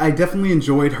 I definitely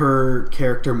enjoyed her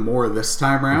character more this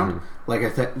time around. Mm-hmm. Like,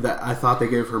 I thought they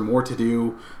gave her more to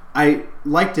do. I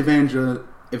liked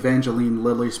Evangeline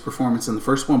Lilly's performance in the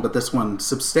first one, but this one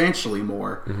substantially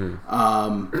more.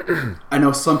 Mm-hmm. I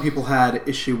know some people had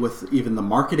issue with even the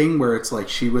marketing, where it's like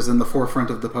she was in the forefront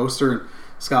of the poster and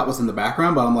Scott was in the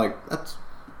background, but I'm like, that's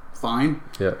fine.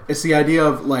 Yeah, it's the idea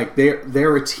of, like,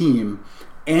 they're a team,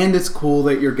 and it's cool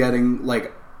that you're getting,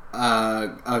 like,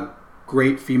 a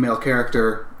great female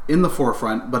character in the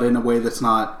forefront, but in a way that's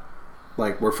not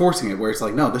like we're forcing it, where it's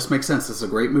like, no, this makes sense, this is a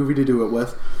great movie to do it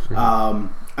with. Mm-hmm.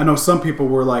 I know some people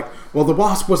were like, well, the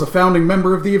Wasp was a founding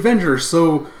member of the Avengers,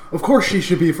 so of course she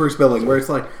should be first billing, where it's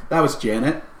like, that was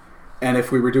Janet, and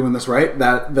if we were doing this right,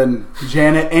 then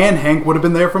Janet and Hank would have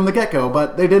been there from the get-go,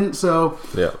 but they didn't, so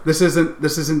yeah. This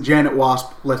isn't Janet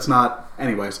Wasp, let's not,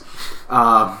 anyways.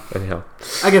 Anyhow,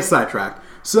 I get sidetracked.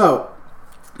 So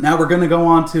now we're going to go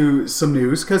on to some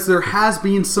news, because there has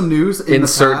been some news in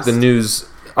Insert the past. the news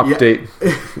update.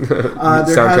 Yeah.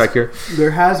 Soundtrack here.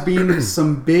 There has been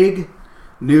some big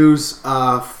news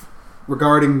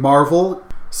regarding Marvel.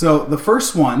 So the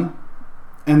first one,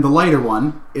 and the lighter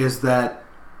one, is that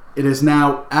it is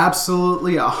now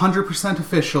absolutely 100%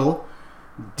 official.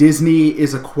 Disney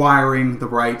is acquiring the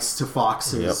rights to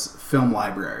Fox's film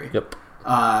library. Yep.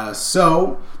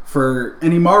 So for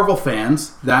any Marvel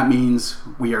fans, that means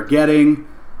we are getting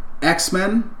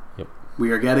X-Men,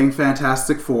 We are getting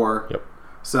Fantastic Four. Yep.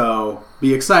 So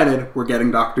be excited. We're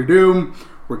getting Doctor Doom.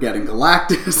 We're getting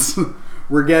Galactus.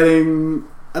 We're getting...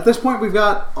 At this point, we've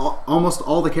got almost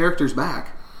all the characters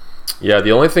back. Yeah,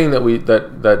 the only thing that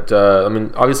I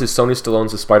mean, obviously Sony still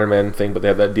owns the Spider-Man thing, but they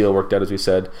have that deal worked out, as we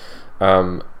said.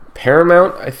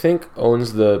 Paramount, I think,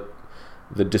 owns the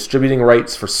distributing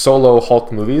rights for solo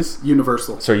Hulk movies.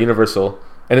 Universal.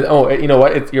 And you know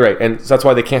what? You're right, and that's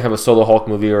why they can't have a solo Hulk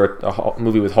movie or a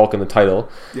movie with Hulk in the title.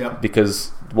 Yeah. Because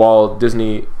while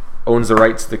Disney owns the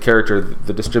rights to the character,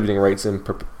 the distributing rights in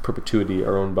perpetuity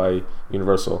are owned by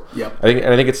Universal. Yep. I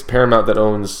think it's Paramount that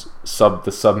owns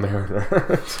the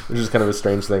Submariner, which is kind of a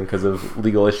strange thing because of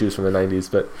legal issues from the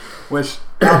 90s. But which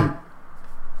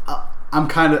I'm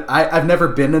kind of I've never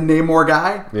been a Namor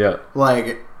guy. Yeah.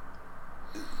 Like.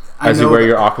 As you wear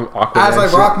your Aquaman as I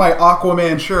shirt. rock my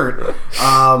Aquaman shirt.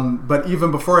 But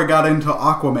even before I got into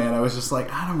Aquaman, I was just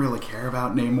like, I don't really care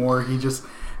about Namor. He just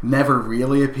never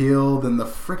really appealed, and the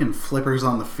freaking flippers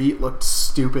on the feet looked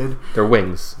stupid. They're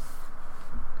wings.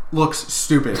 Looks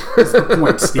stupid. That's the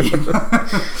point, Steve.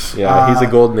 Yeah, he's a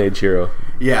Golden Age hero.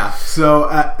 Yeah, so,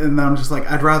 and I'm just like,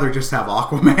 I'd rather just have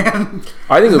Aquaman.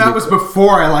 I think that was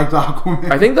before I liked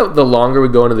Aquaman. I think the longer we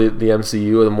go into the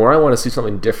MCU, the more I want to see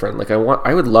something different. Like, I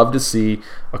would love to see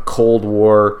a Cold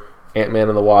War Ant-Man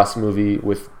and the Wasp movie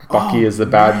with Bucky as the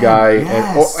bad guy.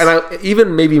 Yes. And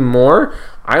even maybe more,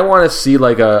 I want to see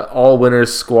like a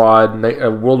all-winners squad, a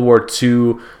World War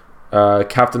II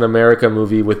Captain America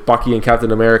movie with Bucky and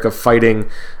Captain America fighting,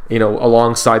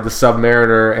 alongside the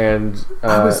Submariner, and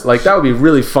that would be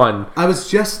really fun. I was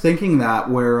just thinking that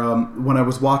where when I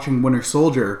was watching Winter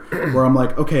Soldier, where I'm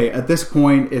like, okay, at this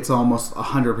point it's almost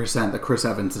 100% that Chris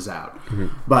Evans is out,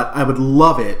 but I would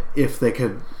love it if they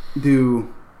could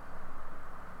do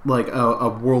like a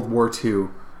World War II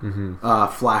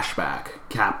flashback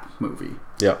Cap movie.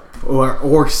 Yeah.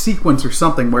 Or sequence or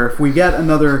something where if we get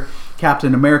another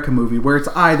Captain America movie where it's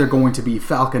either going to be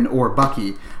Falcon or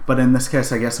Bucky, but in this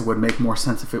case I guess it would make more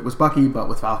sense if it was Bucky, but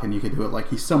with Falcon you could do it like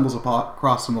he stumbles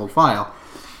across an old file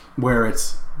where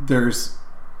there's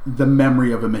the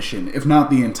memory of a mission, if not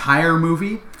the entire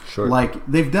movie. Sure. Like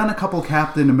they've done a couple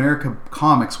Captain America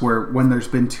comics where when there's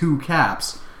been two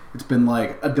Caps, it's been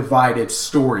like a divided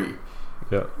story.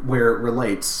 Yeah. Where it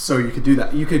relates, so you could do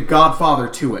that. You could Godfather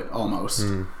to it almost.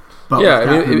 But yeah, I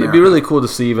mean, it'd be really cool to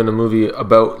see even a movie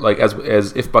about like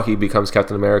as if Bucky becomes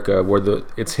Captain America, where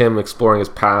it's him exploring his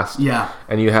past. Yeah,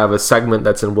 and you have a segment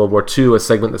that's in World War II, a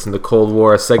segment that's in the Cold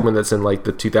War, a segment that's in like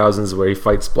the 2000s where he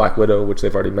fights Black Widow, which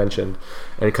they've already mentioned,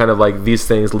 and kind of like these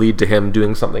things lead to him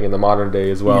doing something in the modern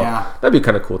day as well. Yeah, that'd be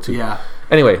kind of cool too. Yeah.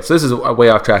 Anyway, so this is way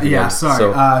off track again. Yeah, sorry.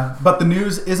 So. But the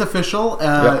news is official.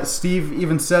 Yep. Steve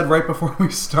even said right before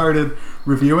we started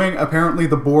reviewing, apparently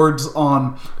the boards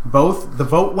on both, the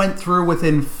vote went through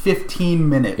within 15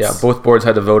 minutes. Yeah, both boards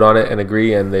had to vote on it and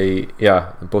agree, and they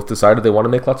both decided they want to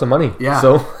make lots of money. Yeah.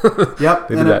 So yep,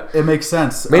 they did that. It makes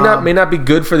sense. May not be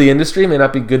good for the industry, may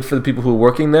not be good for the people who are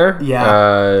working there.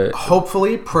 Yeah.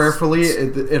 Hopefully, prayerfully,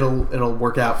 it'll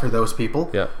work out for those people.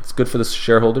 Yeah, it's good for the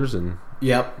shareholders, and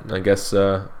yep. I guess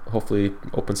hopefully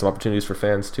open some opportunities for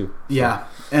fans too. So. Yeah,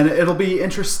 and it'll be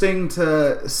interesting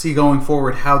to see going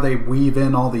forward how they weave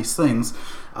in all these things.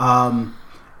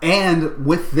 And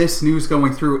with this news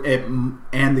going through,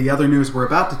 and the other news we're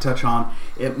about to touch on,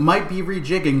 it might be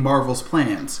rejigging Marvel's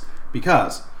plans.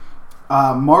 Because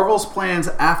Marvel's plans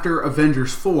after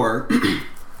Avengers 4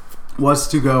 was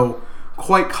to go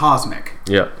quite cosmic.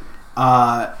 Yeah.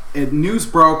 News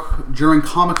broke during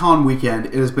Comic-Con weekend.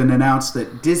 It has been announced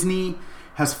that Disney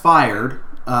has fired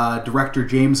director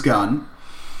James Gunn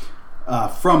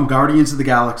from Guardians of the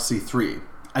Galaxy 3.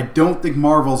 I don't think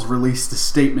Marvel's released a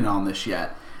statement on this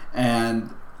yet,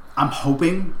 and I'm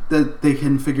hoping that they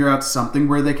can figure out something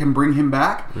where they can bring him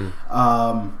back.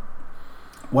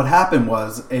 What happened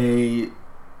was a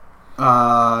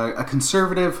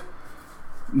conservative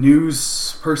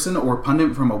news person or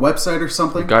pundit from a website or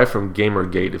something. A guy from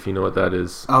Gamergate, if you know what that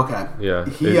is. Okay. Yeah.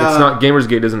 It's not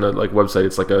Gamersgate isn't a website,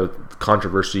 it's like a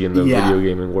controversy in the video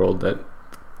gaming world that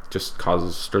just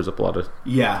stirs up a lot of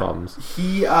problems.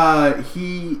 He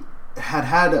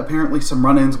had apparently some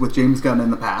run-ins with James Gunn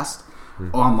in the past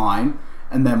online,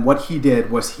 and then what he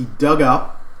did was he dug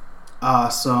up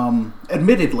some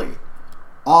admittedly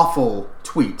awful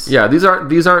tweets. Yeah, these aren't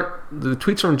the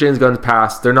tweets from James Gunn's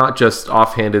past. They're not just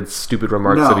offhanded, stupid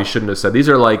remarks that he shouldn't have said. These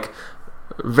are like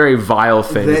very vile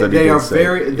things that he did say.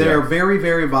 They are very,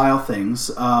 very vile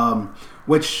things,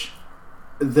 which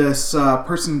this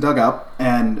person dug up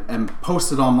and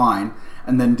posted online,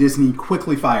 and then Disney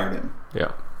quickly fired him.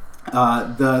 Yeah.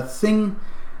 The thing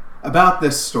about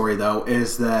this story, though,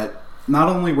 is that not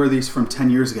only were these from 10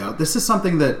 years ago, this is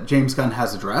something that James Gunn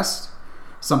has addressed,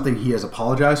 something he has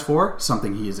apologized for,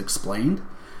 something he has explained,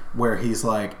 where he's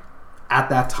like, at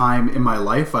that time in my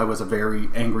life, I was a very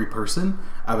angry person.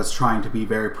 I was trying to be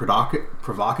very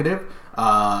provocative.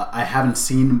 I haven't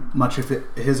seen much of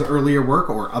his earlier work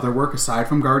or other work aside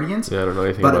from Guardians. Yeah, I don't know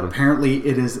anything about him. But apparently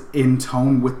it is in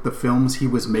tone with the films he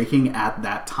was making at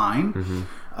that time. Mm-hmm.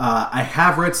 I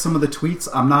have read some of the tweets.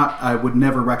 I would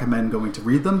never recommend going to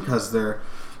read them because they're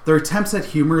attempts at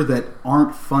humor that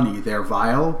aren't funny. They're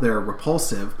vile. They're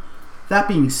repulsive. That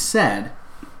being said,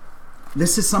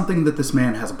 this is something that this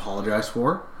man has apologized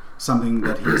for, something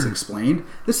that he has explained.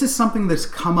 This is something that's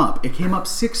come up. It came up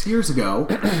 6 years ago.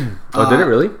 Did it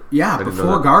really? Yeah,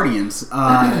 before Guardians.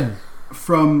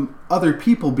 From other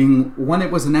people when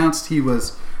it was announced he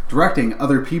was directing,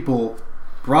 other people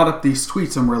brought up these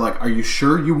tweets and were like, are you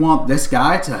sure you want this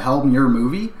guy to helm your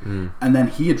movie? And then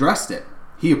he addressed it.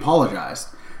 He apologized.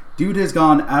 Dude has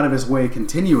gone out of his way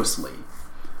continuously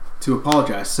to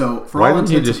apologize. So for all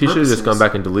intents and purposes, he should have just gone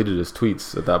back and deleted his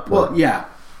tweets at that point. Well, yeah,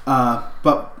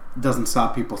 but doesn't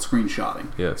stop people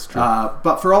screenshotting. Yeah, it's true.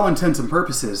 But for all intents and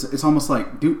purposes, it's almost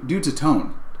like dude's a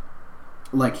tone.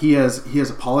 Like he has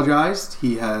apologized.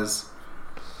 He has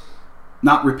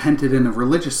not repented in a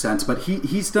religious sense, but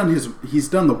he's done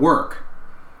the work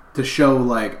to show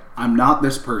like I'm not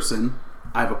this person.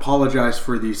 I've apologized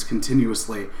for these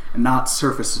continuously and not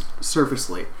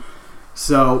surfacely.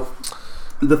 So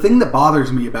the thing that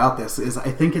bothers me about this is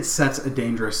I think it sets a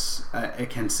dangerous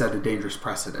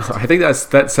precedent. I think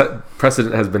that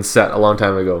precedent has been set a long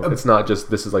time ago. It's not just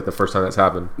this is like the first time that's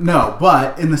happened. No,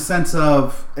 but in the sense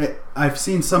of I've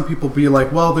seen some people be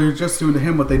like, well, they're just doing to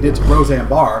him what they did to Roseanne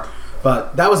Barr,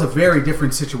 but that was a very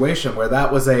different situation where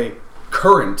that was a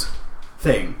current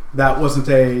thing. That wasn't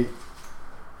a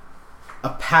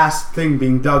past thing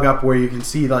being dug up where you can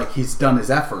see like he's done his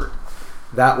effort.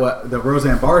 That what the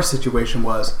Roseanne Barr situation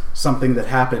was something that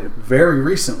happened very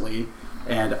recently,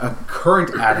 and a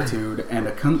current attitude and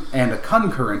a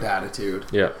concurrent attitude.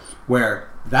 Yeah, where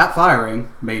that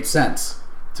firing made sense.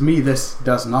 To me, this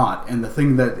does not. And the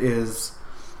thing that is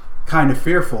kind of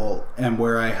fearful and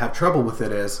where I have trouble with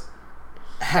it is,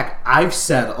 heck, I've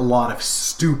said a lot of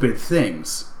stupid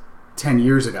things 10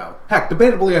 years ago. Heck,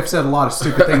 debatably, I've said a lot of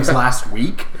stupid things last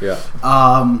week. Yeah.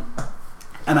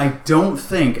 And I don't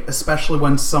think, especially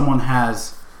when someone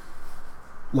has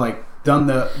like done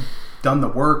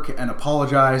the work and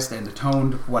apologized and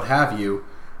atoned, what have you,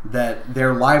 that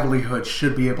their livelihood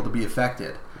should be able to be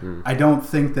affected. I don't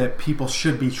think that people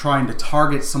should be trying to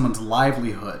target someone's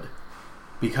livelihood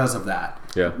because of that.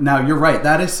 Yeah. Now, you're right.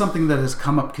 That is something that has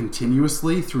come up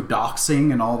continuously through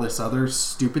doxing and all this other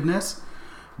stupidness.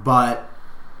 But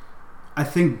I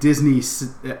think Disney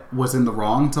was in the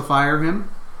wrong to fire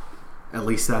him. At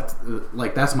least that's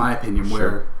my opinion.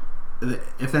 Sure. Where,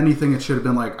 if anything, it should have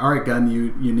been like, all right, Gunn,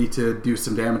 you need to do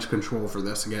some damage control for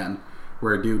this again,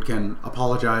 where a dude can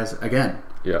apologize again.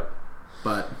 Yeah.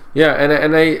 But yeah,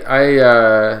 and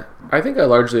I think I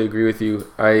largely agree with you.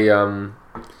 I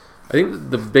think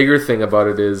the bigger thing about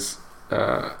it is,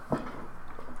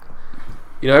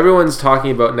 everyone's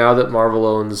talking about now that Marvel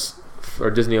owns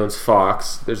or Disney owns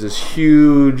Fox. There's this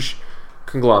huge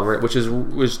conglomerate, which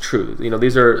is true.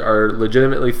 These are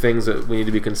legitimately things that we need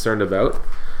to be concerned about,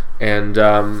 and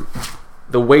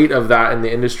the weight of that in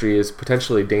the industry is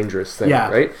potentially a dangerous thing,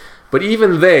 right? But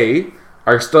even they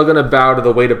are still going to bow to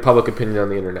the weight of public opinion on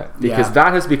the internet, because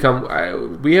that has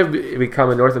become we have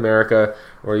become in North America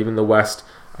or even the West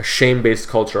a shame-based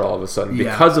culture all of a sudden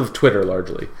because of Twitter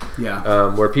largely,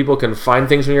 where people can find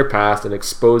things from your past and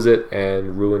expose it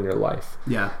and ruin your life.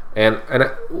 And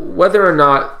whether or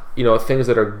not things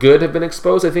that are good have been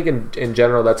exposed, I think in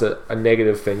general that's a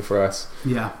negative thing for us.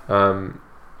 And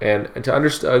to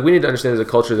understand, we need to understand as a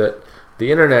culture that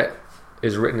the internet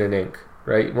is written in ink.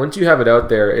 Right? Once you have it out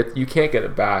there, you can't get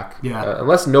it back.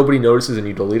 Unless nobody notices and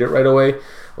you delete it right away.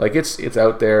 Like it's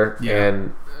out there,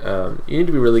 and you need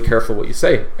to be really careful what you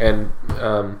say. And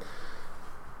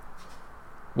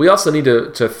we also need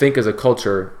to think as a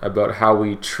culture about how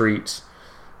we treat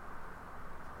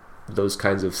those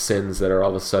kinds of sins that are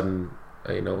all of a sudden,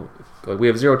 like we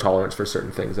have zero tolerance for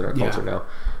certain things in our culture now,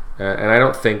 and I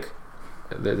don't think.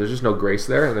 There's just no grace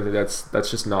there, and I think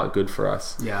that's just not good for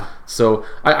us. So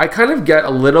I kind of get a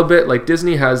little bit like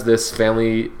Disney has this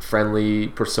family-friendly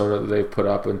persona that they've put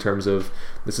up in terms of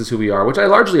this is who we are, which I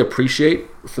largely appreciate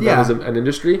for them as an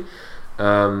industry.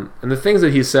 And the things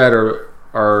that he said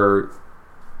are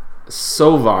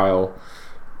so vile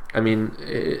I mean,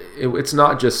 it's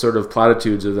not just sort of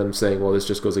platitudes of them saying, "Well, this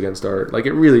just goes against our," like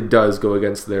it really does go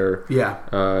against their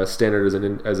standard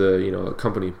as a a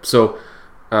company. So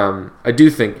I do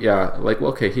think, like,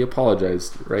 well, okay, he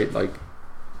apologized, right? Like,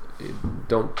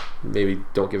 don't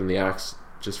give him the axe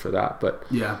just for that, but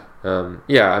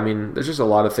I mean, there's just a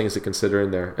lot of things to consider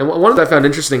in there. And one that I found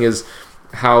interesting is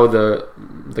how the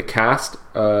cast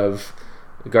of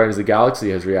Guardians of the Galaxy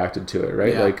has reacted to it,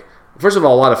 right? Like, first of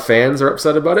all, a lot of fans are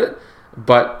upset about it,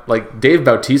 but like Dave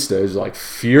Bautista is like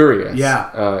furious.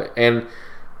 And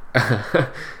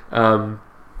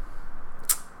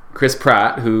Chris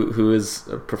Pratt, who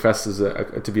professes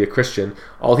to be a Christian,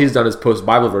 all he's done is post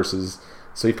Bible verses.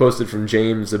 So he posted from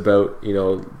James about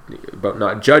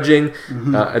not judging,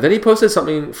 and then he posted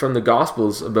something from the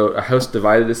Gospels about a house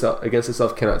divided against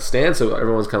itself cannot stand. So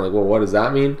everyone's kind of like, well, what does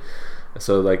that mean?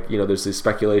 So like there's this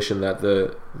speculation that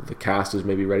the cast is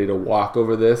maybe ready to walk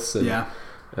over this. And,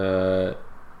 So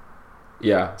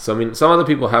I mean, some other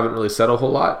people haven't really said a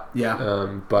whole lot.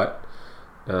 But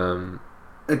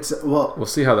it's we'll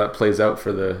see how that plays out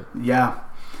for the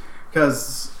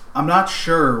because I'm not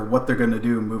sure what they're going to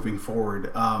do moving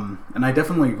forward. And I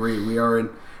definitely agree. We are in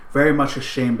very much a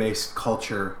shame-based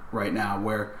culture right now,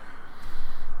 where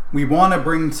we want to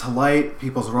bring to light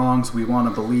people's wrongs. We want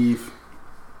to believe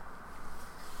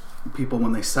people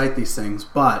when they cite these things,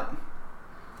 but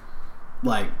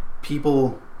like,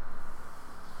 people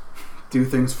do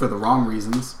things for the wrong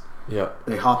reasons.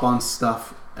 They hop on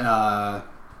stuff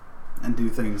and do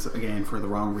things again for the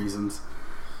wrong reasons.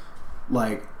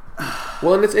 Like,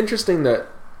 well, and it's interesting that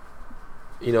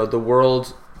the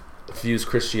world views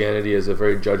Christianity as a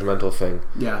very judgmental thing.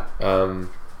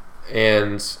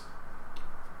 And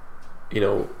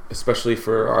especially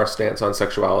for our stance on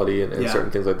sexuality and certain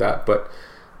things like that, but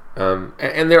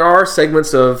and there are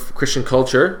segments of Christian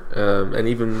culture, and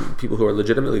even people who are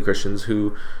legitimately Christians,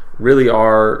 who really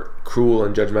are cruel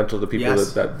and judgmental to people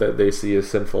that they see as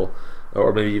sinful,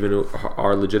 or maybe even who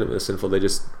are legitimately sinful. They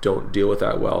just don't deal with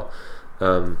that well.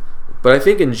 But I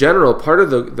think in general, part of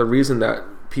the reason that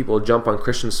people jump on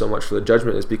Christians so much for the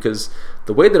judgment is because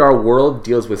the way that our world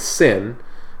deals with sin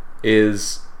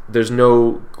is there's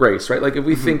no grace, right? Like, if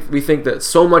we think that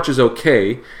so much is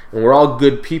okay and we're all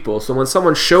good people, so when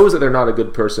someone shows that they're not a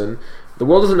good person, the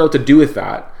world doesn't know what to do with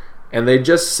that, and they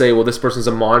just say, well, this person's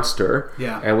a monster,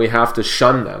 and we have to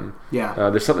shun them.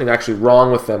 There's something actually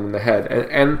wrong with them in the head,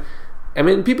 and I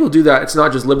mean, people do that. It's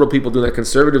not just liberal people doing that.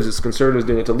 Conservatives, it's conservatives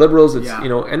doing it to liberals. It's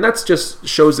and that's just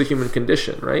shows the human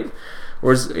condition, right?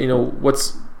 Whereas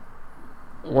what's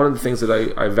one of the things that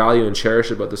I value and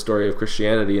cherish about the story of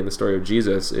Christianity and the story of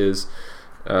Jesus is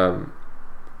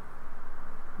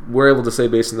we're able to say,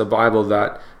 based in the Bible,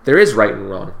 that there is right and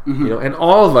wrong, and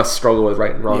all of us struggle with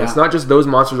right and wrong. It's not just those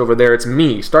monsters over there. It's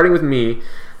me, starting with me,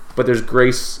 but there's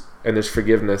grace and there's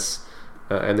forgiveness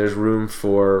and there's room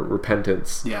for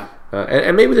repentance.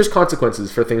 And maybe there's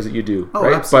consequences for things that you do. Oh,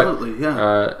 right? Absolutely,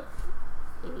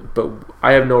 But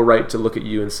I have no right to look at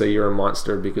you and say you're a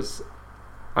monster because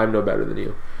I'm no better than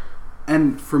you.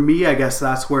 And for me, I guess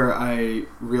that's where I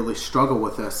really struggle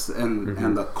with this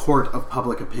and the court of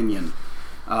public opinion.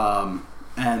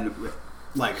 And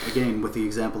like, again, with the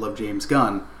example of James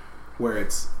Gunn, where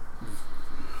it's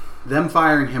them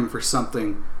firing him for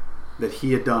something that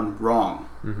he had done wrong.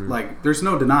 Like, there's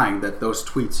no denying that those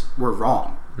tweets were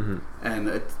wrong.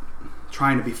 And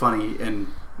trying to be funny and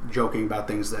joking about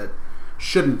things that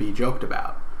shouldn't be joked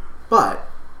about. But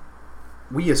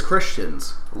we as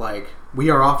Christians, like, we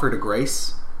are offered a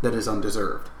grace that is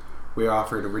undeserved. We are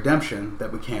offered a redemption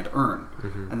that we can't earn.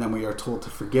 And then we are told to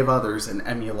forgive others and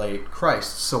emulate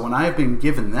Christ. So when I've been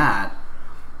given that,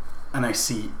 and I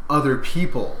see other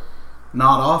people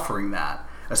not offering that,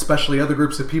 especially other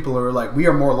groups of people who are like, we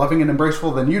are more loving and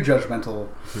embraceful than you judgmental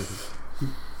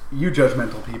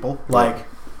people. Like,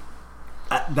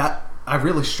 that, I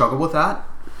really struggle with that.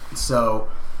 So,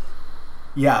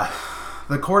 yeah,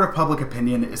 the court of public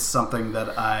opinion is something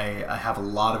that I have a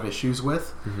lot of issues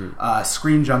with.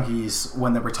 Screen Junkies,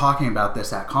 when they were talking about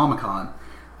this at Comic-Con,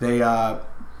 they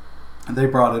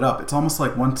brought it up. It's almost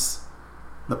like once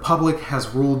the public has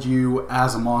ruled you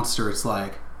as a monster, it's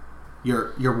like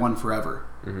you're one forever.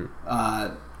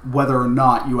 Whether or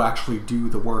not you actually do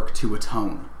the work to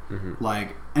atone.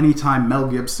 Like, anytime Mel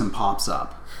Gibson pops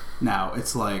up, now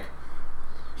it's like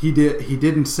he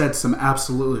did and said some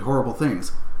absolutely horrible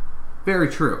things. Very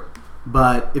true.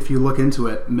 But if you look into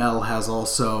it, Mel has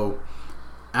also,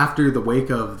 after the wake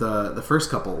of the first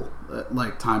couple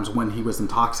like times when he was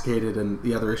intoxicated and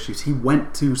the other issues, he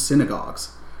went to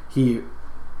synagogues. He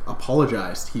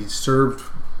apologized. He served.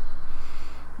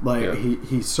 Like,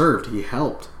 he served. He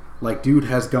helped. Like, dude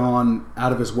has gone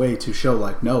out of his way to show,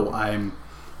 like, no, I'm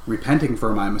repenting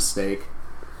for my mistake.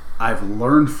 I've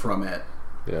learned from it.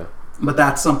 Yeah. But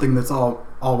that's something that's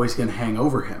always going to hang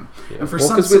over him. Yeah. And for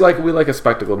because we like a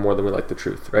spectacle more than we like the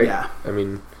truth, right? Yeah. I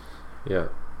mean, yeah.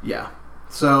 Yeah.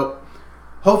 So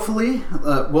hopefully,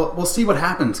 we'll see what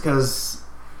happens, because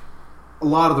a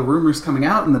lot of the rumors coming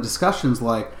out in the discussions,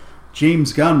 like,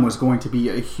 James Gunn was going to be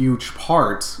a huge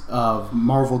part of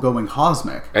Marvel going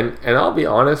cosmic. And I'll be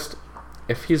honest,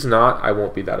 if he's not, I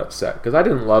won't be that upset, because I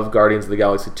didn't love Guardians of the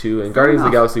Galaxy 2, and Guardians of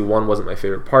the Galaxy 1 wasn't my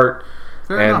favorite part.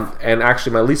 And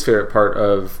actually my least favorite part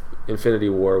of Infinity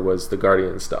War was the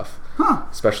Guardian stuff. Huh.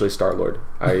 Especially Star-Lord.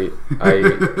 I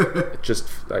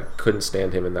couldn't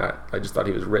stand him in that. I just thought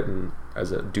he was written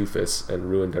as a doofus and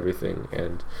ruined everything,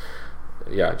 and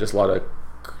yeah, just a lot of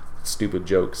stupid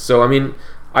jokes. So I mean,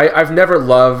 I've never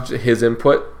loved his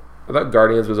input. I thought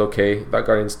Guardians was okay. I thought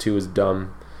Guardians 2 was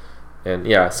dumb. And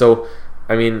yeah, so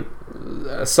I mean,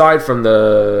 aside from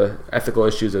the ethical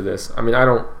issues of this, I mean,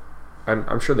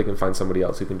 I'm sure they can find somebody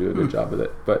else who can do a good job with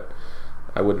it, but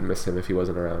I wouldn't miss him if he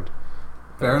wasn't around.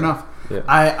 Fair enough. Yeah.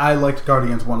 I liked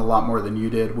Guardians 1 a lot more than you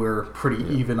did. We're pretty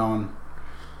even on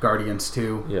Guardians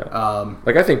 2. Yeah.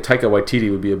 Like, I think Taika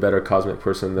Waititi would be a better cosmic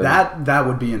person than... That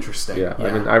would be interesting. Yeah.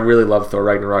 I mean, I really love Thor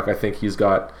Ragnarok. I think he's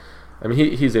got... I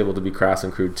mean, he's able to be crass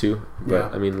and crude too. But, yeah.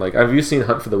 I mean, like, have you seen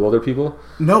Hunt for the Wilder People?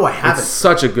 No, I haven't. It's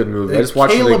such a good movie. I just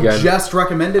watched Caleb it again. Just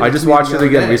recommended it. I just watched it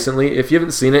again recently. If you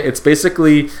haven't seen it, it's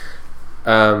basically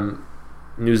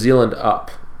New Zealand Up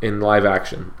in live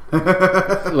action.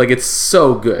 Like, it's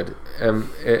so good.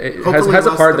 It has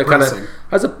a part that kind of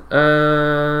has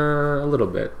a little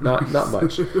bit, not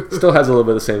much. Still has a little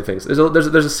bit of the same things. There's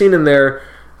a scene in there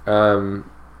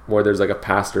where there's like a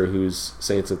pastor who's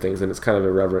saying some things, and it's kind of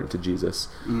irreverent to Jesus.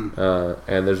 And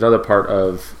there's another part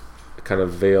of kind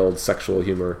of veiled sexual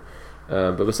humor.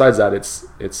 But besides that, it's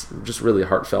just really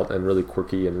heartfelt and really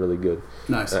quirky and really good.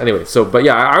 Nice. Anyway, but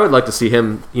yeah, I would like to see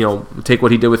him, take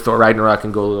what he did with Thor Ragnarok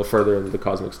and go a little further into the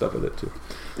cosmic stuff with it too.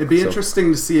 It'd be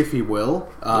interesting to see if he will.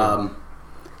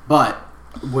 But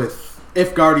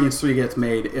if Guardians 3 gets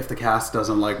made, if the cast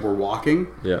doesn't like We're Walking,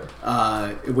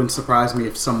 it wouldn't surprise me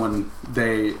if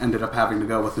they ended up having to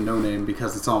go with a no-name,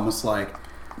 because it's almost like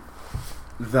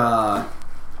the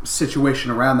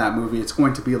situation around that movie, it's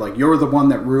going to be like, you're the one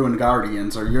that ruined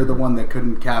Guardians, or you're the one that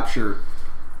couldn't capture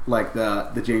like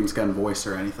the James Gunn voice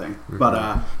or anything.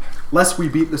 But lest we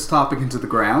beat this topic into the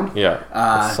ground,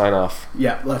 let's sign off.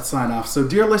 Yeah, let's sign off. So,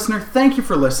 dear listener, thank you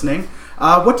for listening.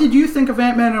 What did you think of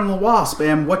Ant-Man and the Wasp,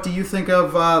 and what do you think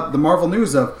of the Marvel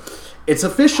news of it's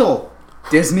official,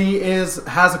 Disney has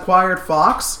acquired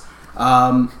Fox,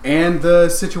 and the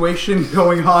situation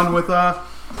going on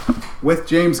with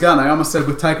James Gunn? I almost said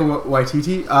with Taika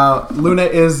Waititi. Luna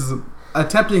is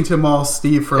attempting to maul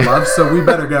Steve for love, so we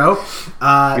better go.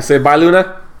 You say bye,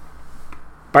 Luna?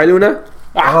 Bye, Luna?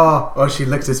 Oh, she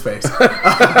licked his face.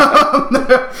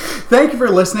 Thank you for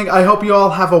listening. I hope you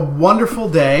all have a wonderful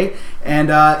day. And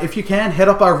if you can, hit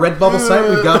up our Redbubble site.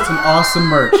 We've got some awesome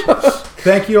merch.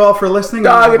 Thank you all for listening.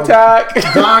 Dog attack.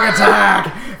 Dog attack.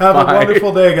 Have a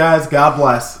wonderful day, guys. God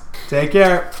bless. Take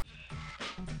care.